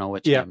you don't know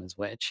which Yeah. ham is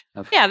which.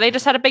 Okay. yeah, they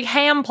just had a big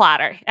ham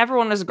platter.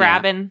 Everyone was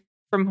grabbing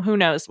from who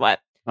knows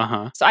what.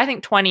 Uh-huh. So I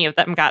think 20 of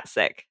them got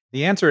sick.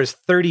 The answer is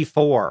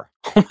 34.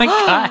 Oh my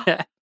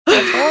God.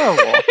 That's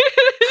horrible.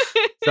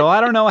 So I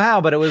don't know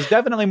how, but it was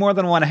definitely more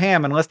than one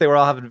ham, unless they were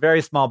all having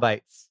very small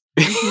bites.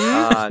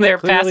 They're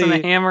passing the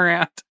clearly- ham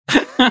around.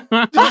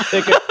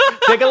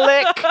 Take a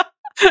lick.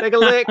 Take a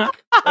lick.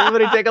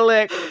 Everybody take a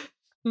lick.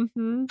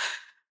 Mhm.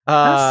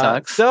 That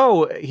sucks.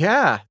 So,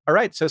 yeah. All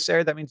right. So,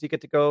 Sarah, that means you get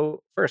to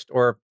go first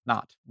or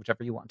not,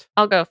 whichever you want.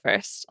 I'll go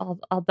first.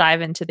 I'll dive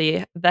into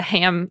the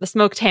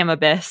smoked ham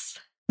abyss.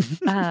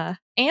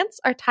 Ants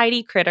are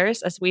tidy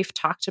critters, as we've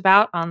talked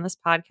about on this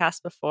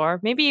podcast before.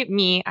 Maybe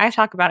me, I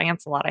talk about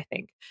ants a lot, I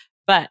think.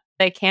 But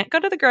they can't go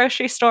to the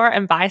grocery store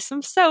and buy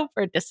some soap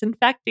or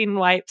disinfecting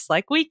wipes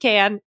like we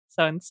can.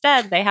 So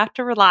instead, they have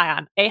to rely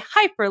on a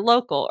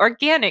hyper-local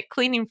organic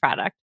cleaning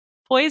product,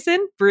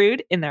 poison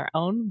brewed in their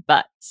own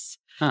butts.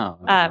 Oh,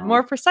 no.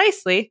 More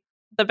precisely,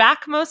 the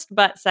backmost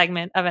butt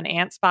segment of an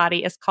ant's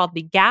body is called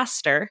the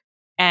gaster,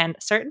 and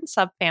certain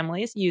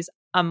subfamilies use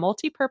a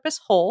multi-purpose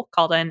hole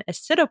called an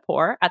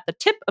acidopore at the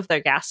tip of their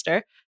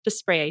gaster to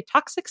spray a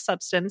toxic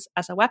substance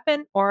as a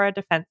weapon or a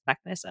defense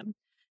mechanism.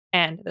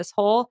 And this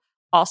hole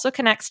also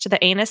connects to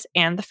the anus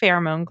and the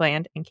pheromone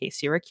gland, in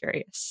case you were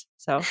curious.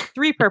 So,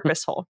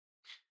 3-purpose hole.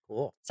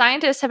 Cool.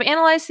 Scientists have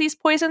analyzed these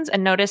poisons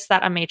and noticed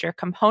that a major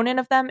component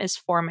of them is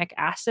formic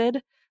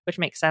acid, which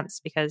makes sense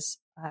because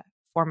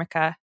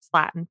formica is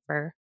Latin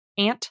for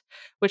ant,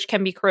 which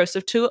can be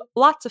corrosive to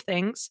lots of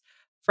things,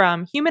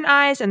 from human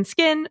eyes and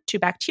skin to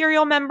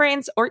bacterial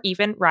membranes or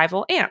even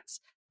rival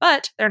ants.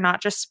 But they're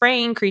not just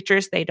spraying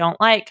creatures they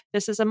don't like.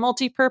 This is a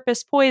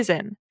multi-purpose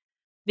poison.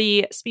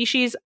 The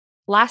species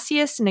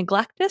Lasius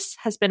neglectus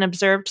has been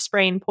observed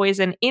spraying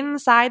poison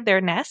inside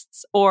their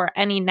nests or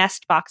any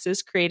nest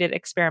boxes created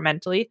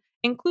experimentally,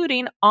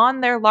 including on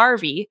their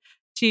larvae,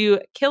 to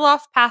kill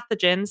off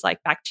pathogens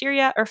like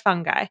bacteria or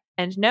fungi.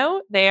 And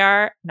no, they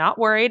are not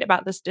worried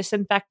about this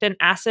disinfectant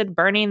acid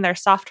burning their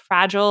soft,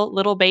 fragile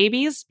little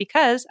babies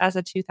because, as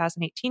a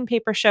 2018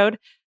 paper showed,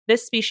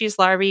 this species'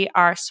 larvae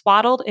are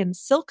swaddled in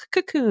silk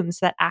cocoons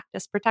that act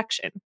as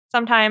protection.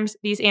 Sometimes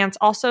these ants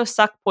also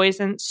suck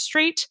poison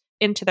straight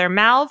into their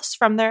mouths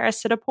from their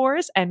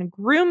acidopores and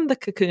groom the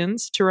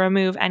cocoons to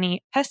remove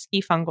any pesky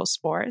fungal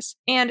spores.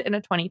 And in a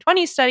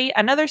 2020 study,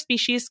 another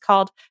species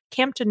called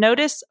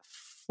Camptonotus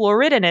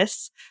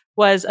floridinus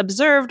was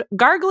observed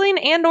gargling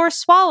and or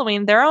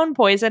swallowing their own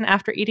poison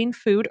after eating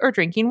food or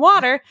drinking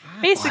water,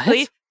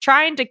 basically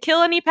trying to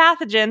kill any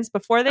pathogens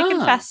before they can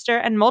fester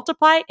and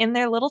multiply in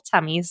their little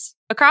tummies.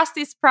 Across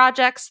these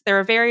projects, there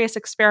are various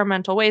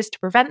experimental ways to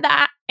prevent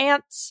the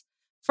ants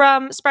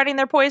from spreading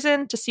their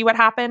poison to see what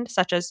happened,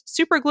 such as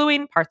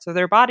supergluing parts of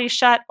their bodies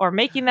shut or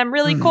making them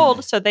really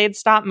cold so they'd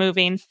stop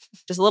moving.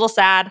 Just a little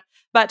sad.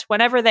 But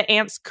whenever the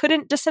ants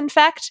couldn't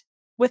disinfect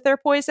with their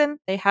poison,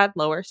 they had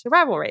lower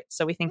survival rates.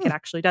 So we think it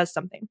actually does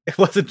something. It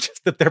wasn't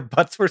just that their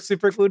butts were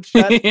super glued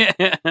shut. Yeah.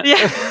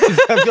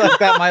 I feel like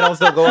that might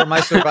also go on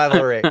my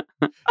survival rate.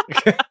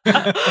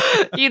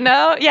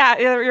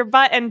 Your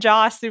butt and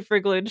jaw super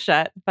glued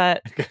shut,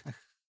 but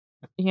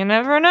you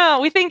never know.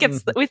 We think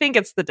it's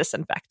the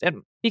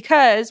disinfectant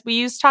because we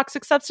use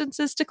toxic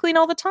substances to clean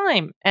all the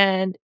time,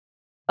 and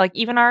like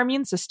even our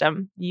immune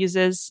system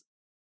uses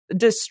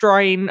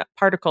destroying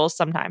particles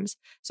sometimes.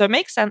 So it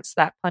makes sense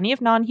that plenty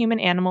of non-human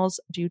animals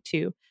do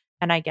too.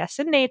 And I guess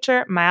in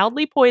nature,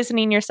 mildly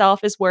poisoning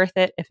yourself is worth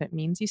it if it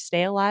means you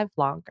stay alive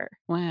longer.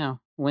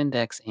 Wow.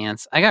 Windex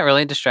ants. I got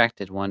really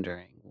distracted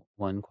wondering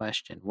one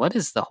question. What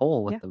is the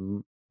hole with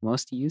the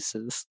most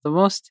uses? The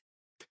most?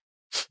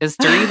 Is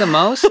 3 the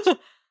most?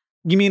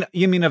 You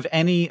mean of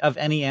any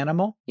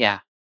animal? Yeah.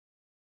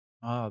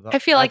 Oh, I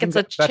feel like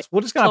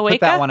we're just gonna put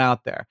that one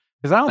out there.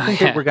 Because I don't think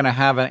that we're going to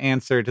have an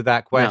answer to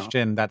that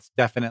question that's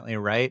definitely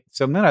right.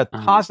 So I'm going to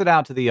toss it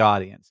out to the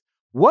audience.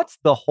 What's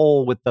the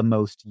hole with the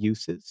most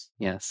uses?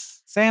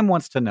 Yes. Sam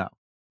wants to know.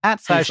 At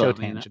SciShow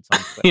Tangents on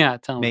Twitter. Yeah,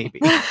 tell me. Maybe.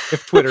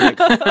 If Twitter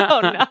exists.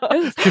 Oh,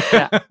 no.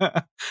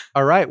 Yeah.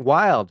 All right,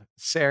 wild.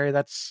 Sari,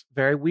 that's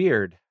very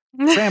weird.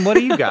 Sam, what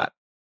do you got?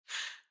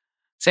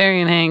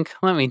 Sari and Hank,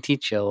 let me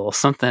teach you a little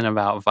something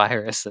about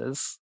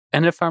viruses.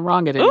 And if I'm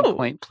wrong at any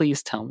point,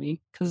 please tell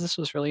me, because this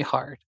was really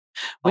hard.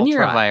 When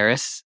you're a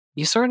virus,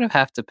 you sort of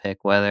have to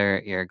pick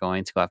whether you're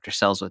going to go after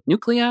cells with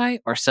nuclei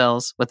or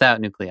cells without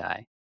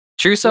nuclei.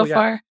 True so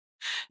far?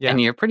 Yeah.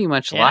 And you're pretty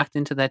much locked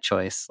into that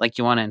choice. Like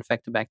you want to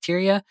infect a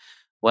bacteria?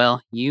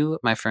 Well, you,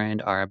 my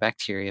friend, are a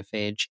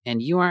bacteriophage,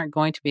 and you aren't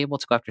going to be able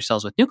to go after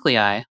cells with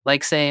nuclei,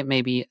 like, say,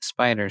 maybe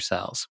spider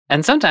cells.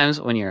 And sometimes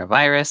when you're a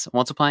virus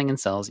multiplying in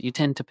cells, you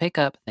tend to pick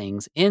up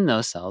things in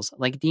those cells,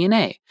 like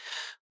DNA.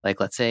 Like,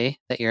 let's say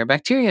that you're a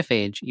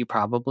bacteriophage. You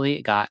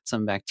probably got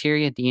some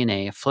bacteria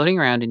DNA floating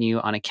around in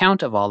you on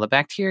account of all the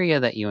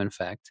bacteria that you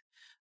infect.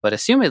 But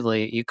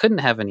assumedly, you couldn't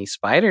have any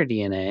spider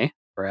DNA,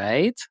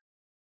 right?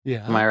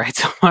 Yeah. Am I right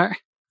so far?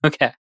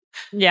 Okay.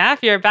 Yeah,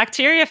 if you're a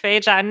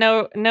bacteriophage, I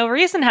know no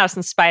reason to have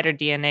some spider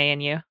DNA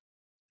in you.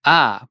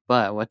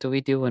 But what do we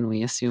do when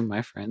we assume,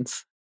 my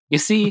friends? You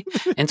see,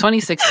 in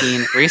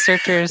 2016,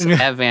 researchers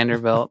at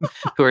Vanderbilt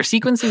who are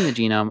sequencing the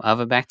genome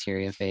of a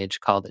bacteriophage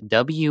called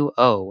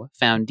WO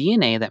found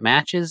DNA that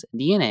matches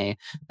DNA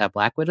that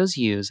black widows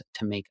use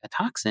to make a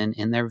toxin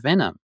in their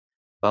venom.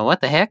 But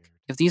what the heck?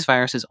 If these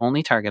viruses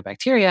only target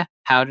bacteria,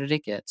 how did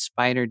it get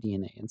spider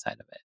DNA inside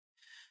of it?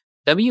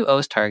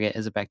 WO's target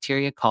is a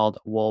bacteria called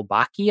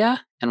Wolbachia,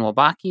 and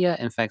Wolbachia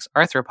infects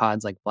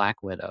arthropods like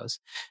black widows.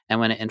 And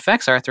when it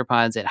infects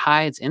arthropods, it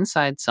hides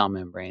inside cell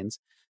membranes,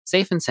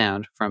 safe and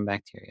sound from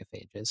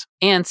bacteriophages.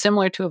 And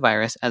similar to a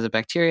virus, as a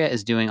bacteria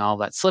is doing all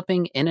that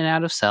slipping in and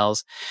out of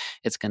cells,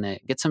 it's going to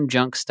get some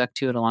junk stuck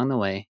to it along the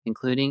way,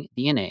 including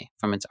DNA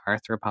from its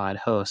arthropod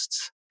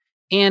hosts.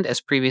 And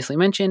as previously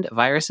mentioned,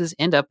 viruses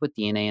end up with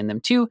DNA in them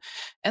too,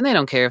 and they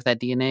don't care if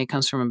that DNA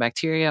comes from a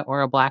bacteria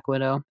or a black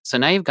widow. So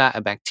now you've got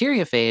a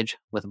bacteriophage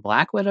with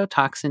black widow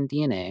toxin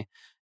DNA,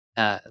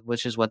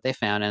 which is what they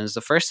found, and it's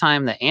the first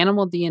time that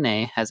animal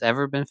DNA has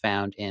ever been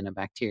found in a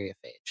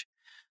bacteriophage.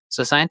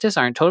 So scientists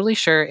aren't totally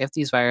sure if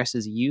these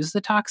viruses use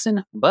the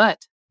toxin,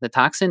 but the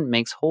toxin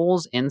makes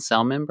holes in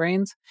cell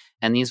membranes,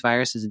 and these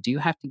viruses do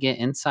have to get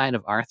inside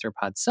of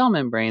arthropod cell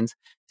membranes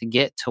to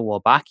get to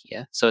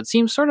Wolbachia. So it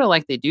seems sort of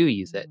like they do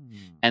use it.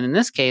 And in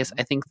this case,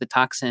 I think the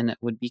toxin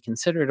would be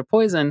considered a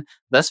poison,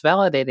 thus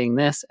validating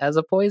this as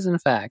a poison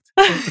fact.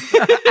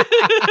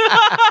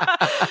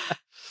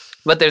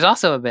 But there's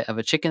also a bit of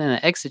a chicken and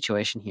an egg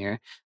situation here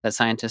that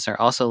scientists are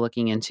also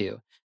looking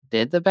into.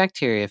 Did the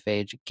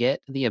bacteriophage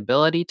get the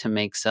ability to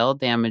make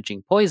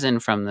cell-damaging poison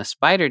from the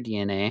spider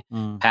DNA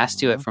passed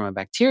to it from a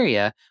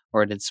bacteria,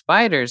 or did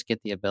spiders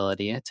get the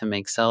ability to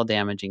make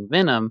cell-damaging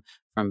venom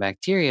from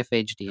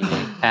bacteriophage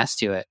DNA passed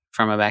to it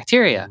from a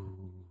bacteria?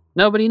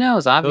 Nobody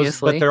knows,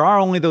 obviously. But there are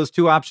only those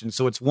two options,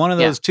 so it's one of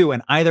those two,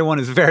 and either one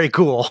is very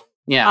cool.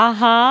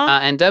 Yeah.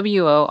 And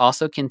WO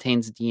also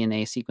contains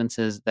DNA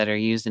sequences that are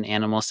used in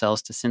animal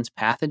cells to sense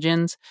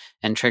pathogens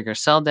and trigger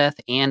cell death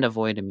and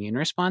avoid immune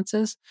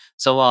responses.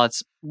 So while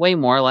it's way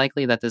more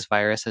likely that this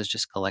virus has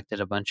just collected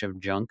a bunch of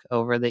junk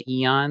over the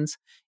eons,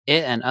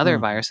 it and other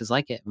viruses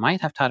like it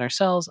might have taught our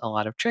cells a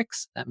lot of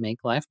tricks that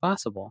make life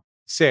possible.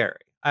 Sari,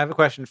 I have a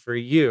question for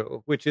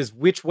you, which is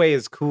which way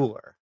is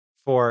cooler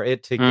for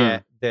it to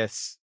get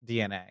this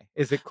DNA?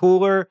 Is it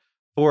cooler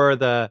for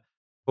the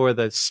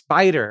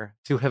spider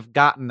to have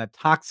gotten a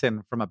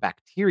toxin from a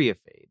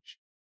bacteriophage?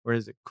 Or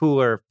is it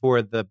cooler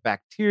for the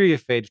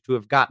bacteriophage to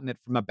have gotten it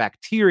from a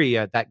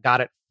bacteria that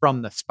got it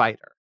from the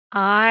spider?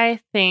 I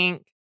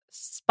think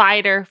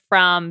spider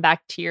from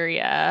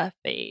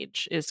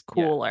bacteriophage is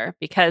cooler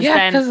because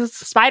then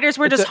spiders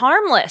were just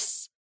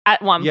harmless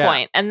at one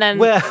point. And then...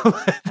 Well,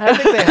 I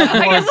think they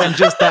have more than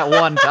just that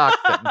one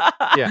toxin.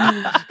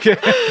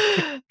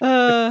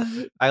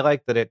 I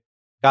like that it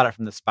got it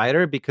from the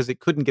spider because it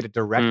couldn't get it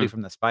directly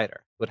from the spider.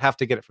 It would have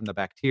to get it from the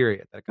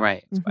bacteria that it got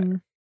from the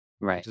spider.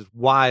 Right. Which is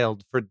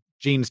wild for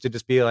genes to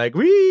just be like,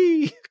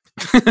 wee,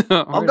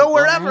 I'll go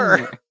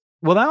wherever.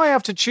 Well, now I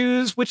have to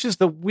choose which is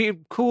the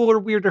cooler,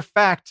 weirder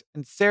fact.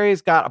 And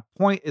Sari's got a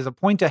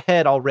point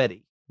ahead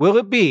already. Will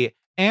it be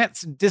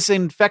ants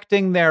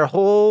disinfecting their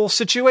whole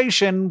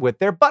situation with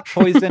their butt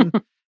poison,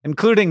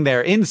 including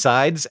their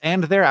insides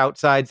and their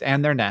outsides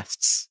and their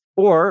nests?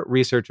 Or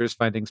researchers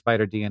finding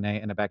spider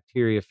DNA in a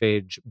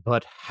bacteriophage,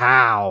 but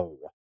how?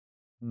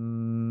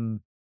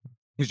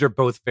 These are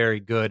both very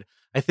good.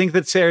 I think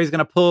that Sari's going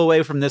to pull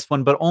away from this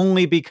one, but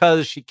only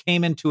because she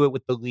came into it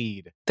with the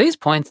lead. Those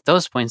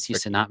points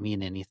used to not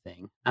mean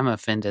anything. I'm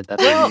offended that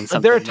they mean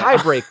something. They're a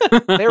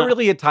tiebreaker. They're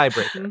really a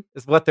tiebreaker,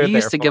 is what they're there for. You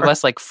used to give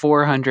us like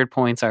 400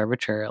 points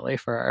arbitrarily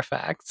for our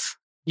facts.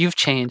 You've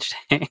changed.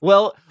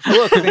 Well,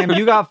 look, Sam,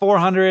 you got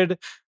 400,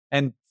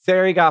 and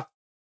Sari got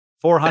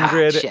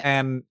 400,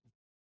 and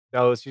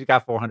she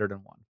got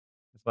 401.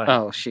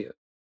 Oh, shoot.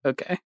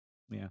 Okay.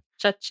 Yeah.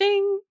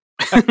 Cha-ching.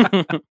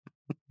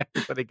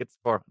 Everybody gets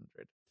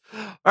 400.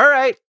 All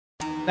right.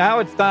 Now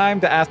it's time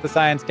to Ask the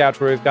Science Couch,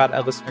 where we've got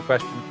a listener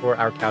question for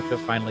our couch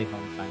of finally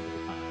home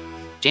scientific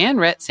minds. Jan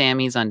Rhett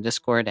Sammys on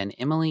Discord and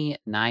Emily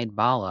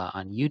Naidbala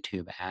on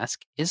YouTube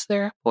ask, is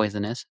there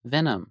poisonous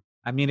venom?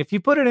 I mean, if you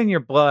put it in your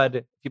blood,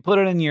 if you put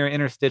it in your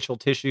interstitial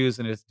tissues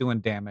and it's doing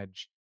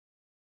damage,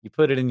 you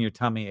put it in your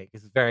tummy,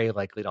 it's very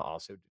likely to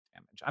also do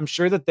damage. I'm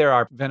sure that there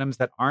are venoms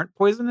that aren't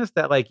poisonous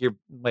that you're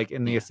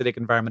in the acidic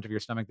environment of your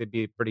stomach, they'd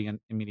be pretty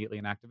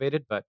immediately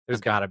inactivated, but there's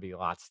got to be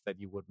lots that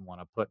you wouldn't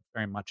want to put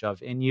very much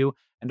of in you.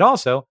 And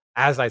also,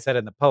 as I said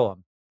in the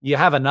poem, you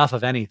have enough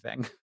of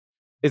anything,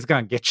 it's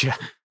going to get you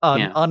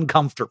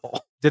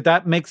uncomfortable. Did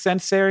that make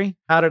sense, Sari?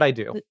 How did I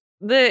do?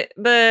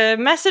 The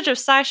message of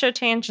SciShow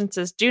Tangents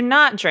is do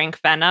not drink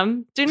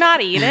venom. Do not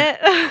eat it.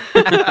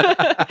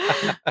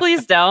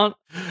 Please don't.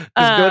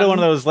 Just go to one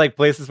of those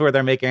places where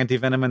they make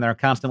anti-venom and they're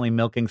constantly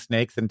milking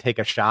snakes and take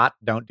a shot.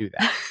 Don't do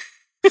that.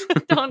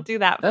 Don't do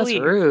that, please.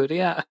 That's rude,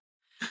 yeah.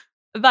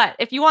 But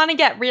if you want to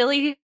get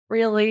really,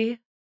 really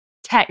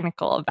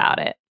technical about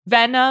it,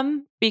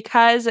 venom,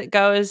 because it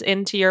goes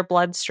into your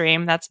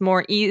bloodstream, that's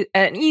more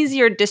an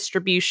easier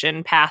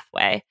distribution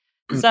pathway.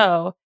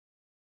 So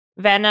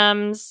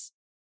venoms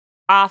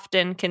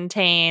often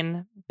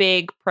contain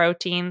big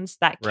proteins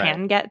that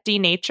can get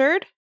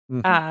denatured.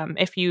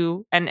 If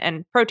you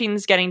and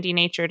proteins getting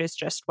denatured is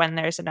just when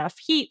there's enough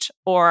heat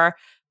or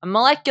a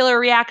molecular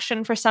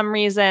reaction for some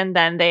reason,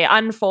 then they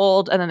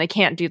unfold and then they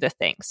can't do the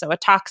thing. So a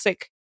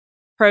toxic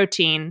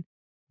protein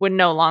would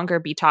no longer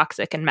be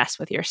toxic and mess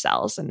with your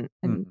cells and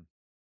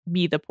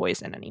be the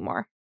poison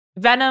anymore.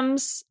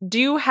 Venoms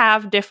do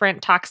have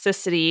different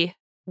toxicity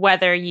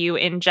whether you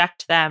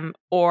inject them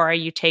or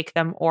you take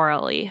them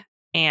orally.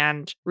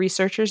 And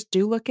researchers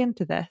do look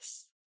into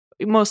this,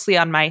 mostly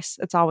on mice.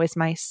 It's always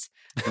mice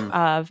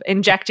of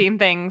injecting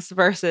things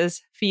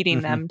versus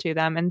feeding them to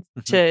them and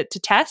to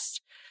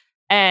test.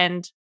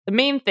 And the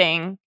main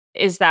thing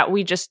is that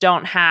we just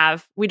don't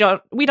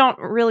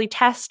really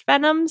test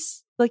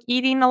venoms, like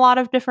eating a lot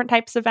of different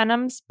types of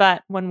venoms.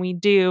 But when we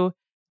do,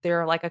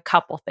 there are a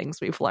couple things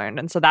we've learned.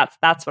 And so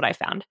that's what I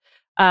found.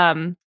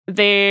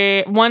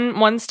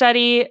 One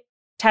study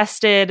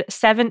tested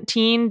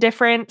 17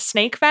 different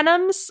snake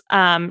venoms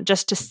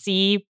just to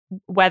see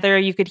whether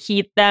you could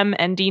heat them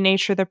and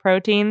denature the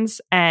proteins.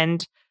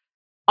 And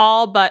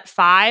all but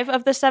 5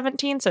 of the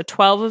 17, so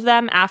 12 of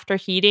them after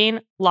heating,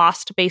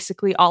 lost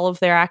basically all of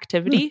their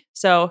activity.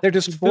 So they're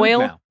just food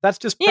now. That's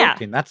just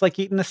protein. Yeah. That's like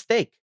eating a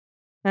steak.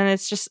 And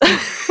it's just,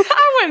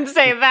 I wouldn't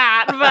say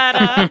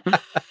that,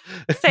 but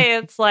say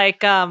it's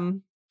like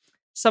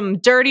some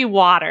dirty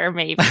water,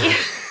 maybe.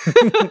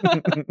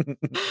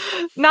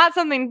 Not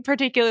something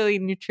particularly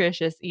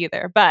nutritious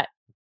either, but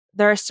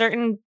there are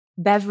certain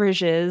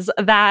beverages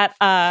that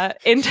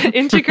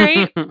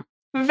integrate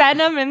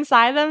venom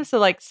inside them. So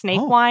like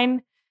snake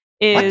wine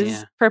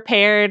is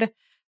prepared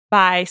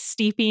by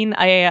steeping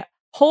a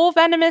whole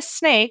venomous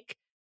snake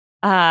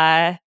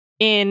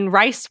in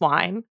rice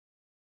wine.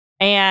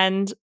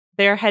 And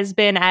there has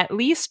been at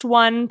least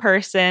one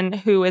person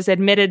who was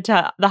admitted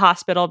to the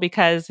hospital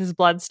because his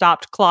blood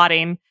stopped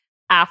clotting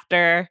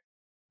after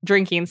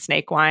drinking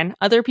snake wine.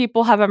 Other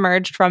people have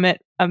emerged from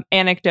it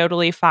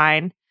anecdotally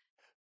fine.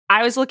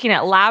 I was looking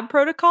at lab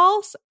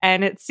protocols,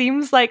 and it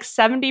seems like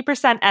 70%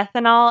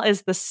 ethanol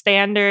is the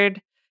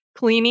standard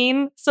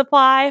cleaning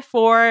supply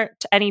for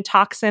any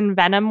toxin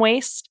venom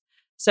waste.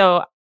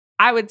 So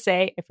I would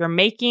say if you're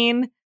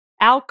making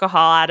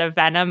alcohol out of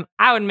venom,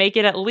 I would make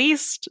it at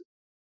least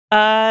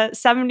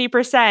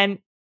 70%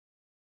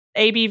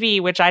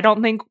 ABV, which I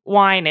don't think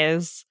wine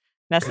is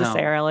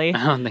necessarily. No,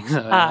 I don't think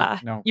so.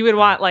 No. You would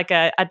want like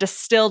a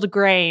distilled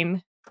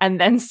grain and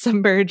then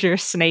submerge your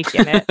snake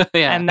in it.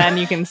 Yeah. And then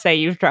you can say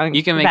you've drunk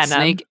You can make venom.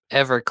 snake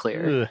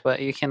Everclear, Ugh. but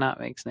you cannot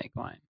make snake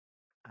wine.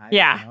 I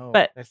Yeah, don't know.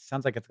 but- it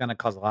sounds like it's going to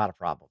cause a lot of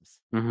problems.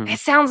 Mhm. It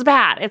sounds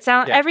bad.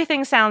 Yeah.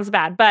 Everything sounds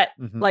bad, but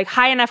Mhm. like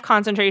high enough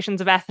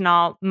concentrations of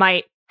ethanol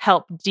might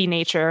help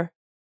denature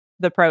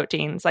the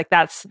proteins. Like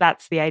that's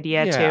the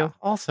idea too.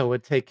 Also,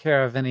 would take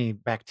care of any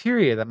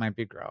bacteria that might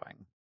be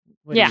growing.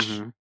 Which Yeah.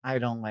 Mhm. I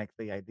don't like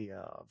the idea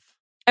of.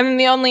 And then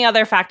the only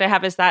other fact I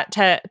have is that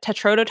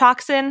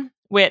tetrodotoxin,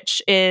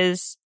 which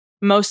is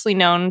mostly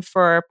known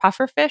for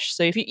pufferfish.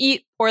 So if you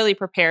eat poorly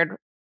prepared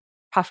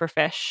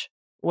pufferfish,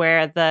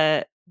 where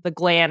the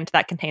gland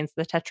that contains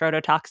the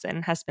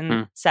tetrodotoxin has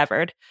been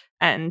severed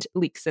and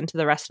leaks into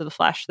the rest of the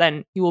flesh,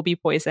 then you will be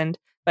poisoned.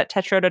 But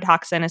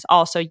tetrodotoxin is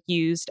also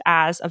used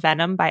as a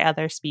venom by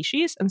other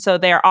species. And so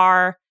there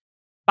are,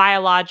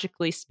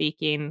 biologically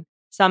speaking,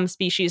 some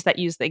species that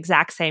use the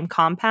exact same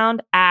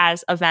compound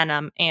as a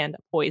venom and a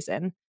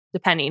poison,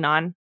 depending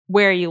on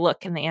where you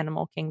look in the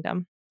animal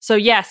kingdom. So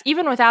yes,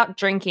 even without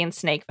drinking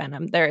snake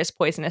venom, there is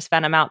poisonous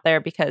venom out there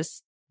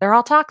because they're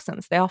all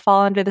toxins. They all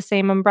fall under the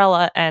same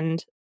umbrella,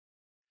 and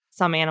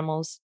some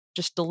animals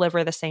just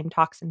deliver the same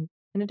toxin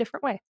in a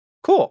different way.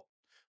 Cool.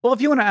 Well,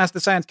 if you want to ask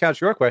the Science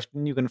Couch your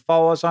question, you can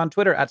follow us on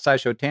Twitter at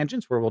SciShow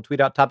Tangents, where we'll tweet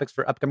out topics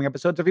for upcoming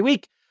episodes every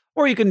week.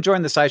 Or you can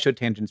join the SciShow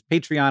Tangents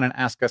Patreon and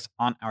ask us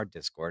on our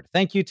Discord.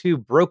 Thank you to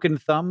Broken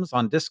Thumbs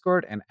on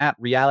Discord and at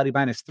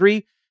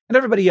Reality-3 and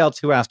everybody else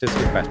who asked us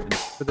your questions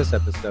for this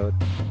episode.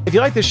 If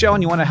you like the show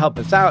and you want to help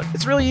us out,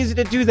 it's really easy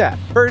to do that.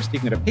 First, you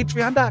can go to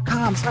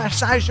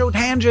patreon.com/SciShow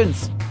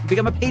Tangents.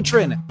 Become a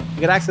patron. You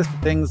get access to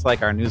things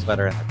like our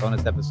newsletter and our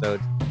bonus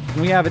episodes.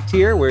 And we have a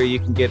tier where you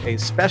can get a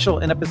special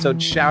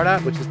in-episode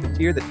shout-out, which is the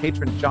tier that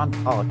patron John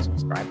Pollock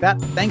subscribed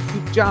at. Thank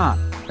you, John.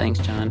 Thanks,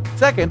 John.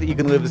 Second, you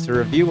can leave us a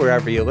review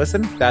wherever you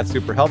listen. That's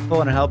super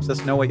helpful, and it helps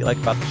us know what you like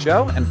about the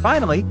show. And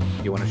finally,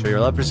 if you want to show your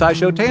love for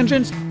SciShow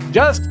Tangents,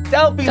 just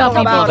tell people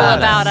about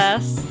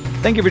us.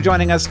 Thank you for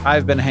joining us.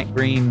 I've been Hank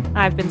Green.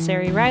 I've been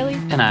Sari Riley.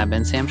 And I've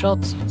been Sam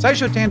Schultz.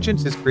 SciShow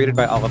Tangents is created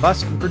by all of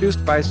us and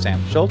produced by Sam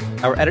Schultz.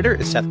 Our editor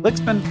is Seth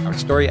Lixman. Our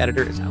story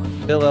editor is Alex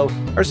Billow.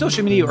 Our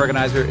social media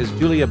organizer is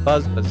Julia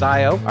Buzz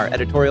Bazzaio. Our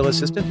editorial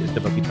assistant is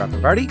Devoki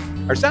Chakravarti.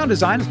 Our sound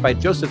design is by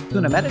Joseph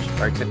Tuna-Medic.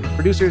 Our executive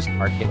producers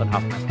are Caitlin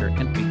Hoffmeister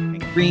and me,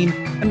 Hank Green.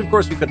 And of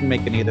course, we couldn't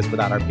make any of this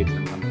without our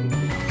patrons on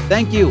Patreon.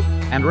 Thank you.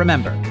 And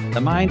remember,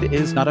 the mind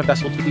is not a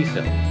vessel to be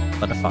filled,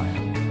 but a fire.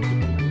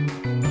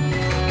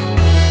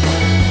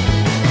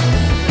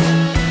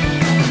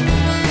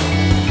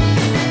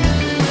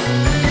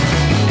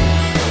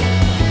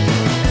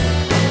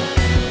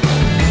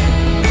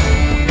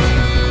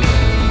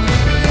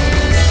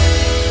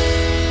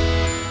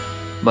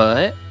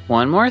 But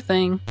one more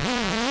thing.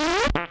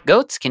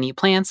 Goats can eat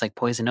plants like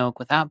poison oak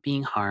without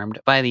being harmed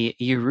by the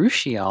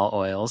urushiol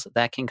oils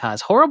that can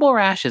cause horrible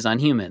rashes on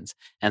humans.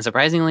 And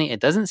surprisingly,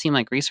 it doesn't seem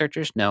like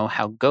researchers know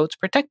how goats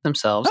protect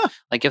themselves,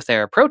 like if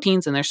there are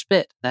proteins in their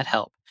spit that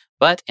help.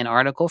 But an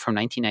article from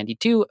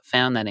 1992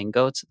 found that in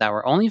goats that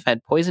were only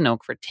fed poison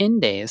oak for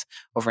 10 days,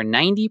 over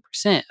 90%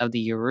 of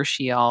the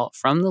urushiol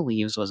from the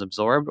leaves was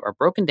absorbed or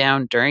broken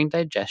down during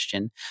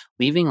digestion,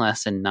 leaving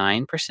less than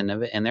 9%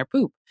 of it in their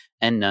poop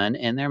and none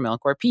in their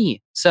milk or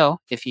pee. So,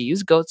 if you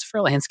use goats for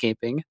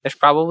landscaping, there's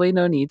probably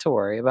no need to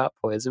worry about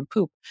poison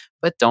poop.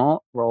 But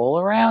don't roll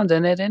around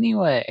in it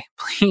anyway,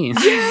 please.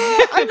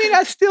 I mean,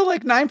 that's still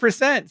like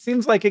 9%.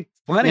 Seems like it's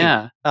plenty.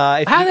 Yeah.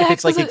 If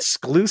it's like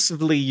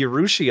exclusively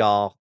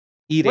urushiol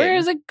eating. Where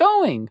is it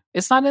going?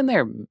 It's not in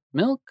their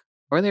milk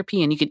or their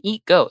pee, and you can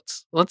eat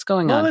goats. What's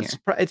going on here?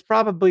 It's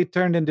probably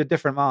turned into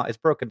different It's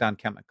broken down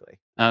chemically.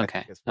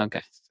 Okay.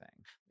 Okay.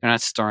 They're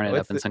not storing it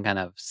up in some kind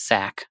of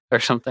sack or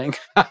something.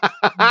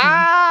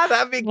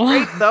 That'd be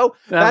great, though.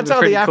 That's how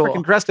the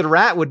African crested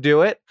rat would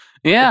do it.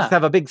 Yeah. Just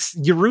have a big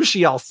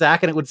urushiol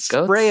sack, and it would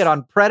spray it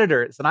on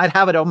predators. And I'd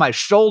have it on my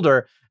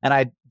shoulder, and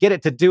I'd get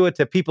it to do it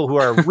to people who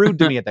are rude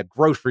to me at the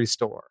grocery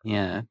store.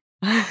 Yeah.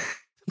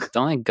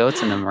 Don't let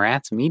goats and them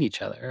rats meet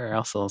each other, or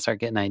else they'll start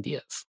getting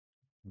ideas.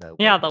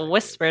 Yeah, they'll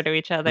whisper to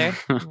each other.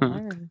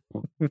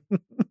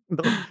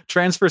 They'll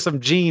transfer some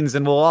genes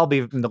and we'll all be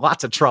in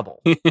lots of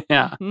trouble.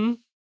 Yeah. Mhm.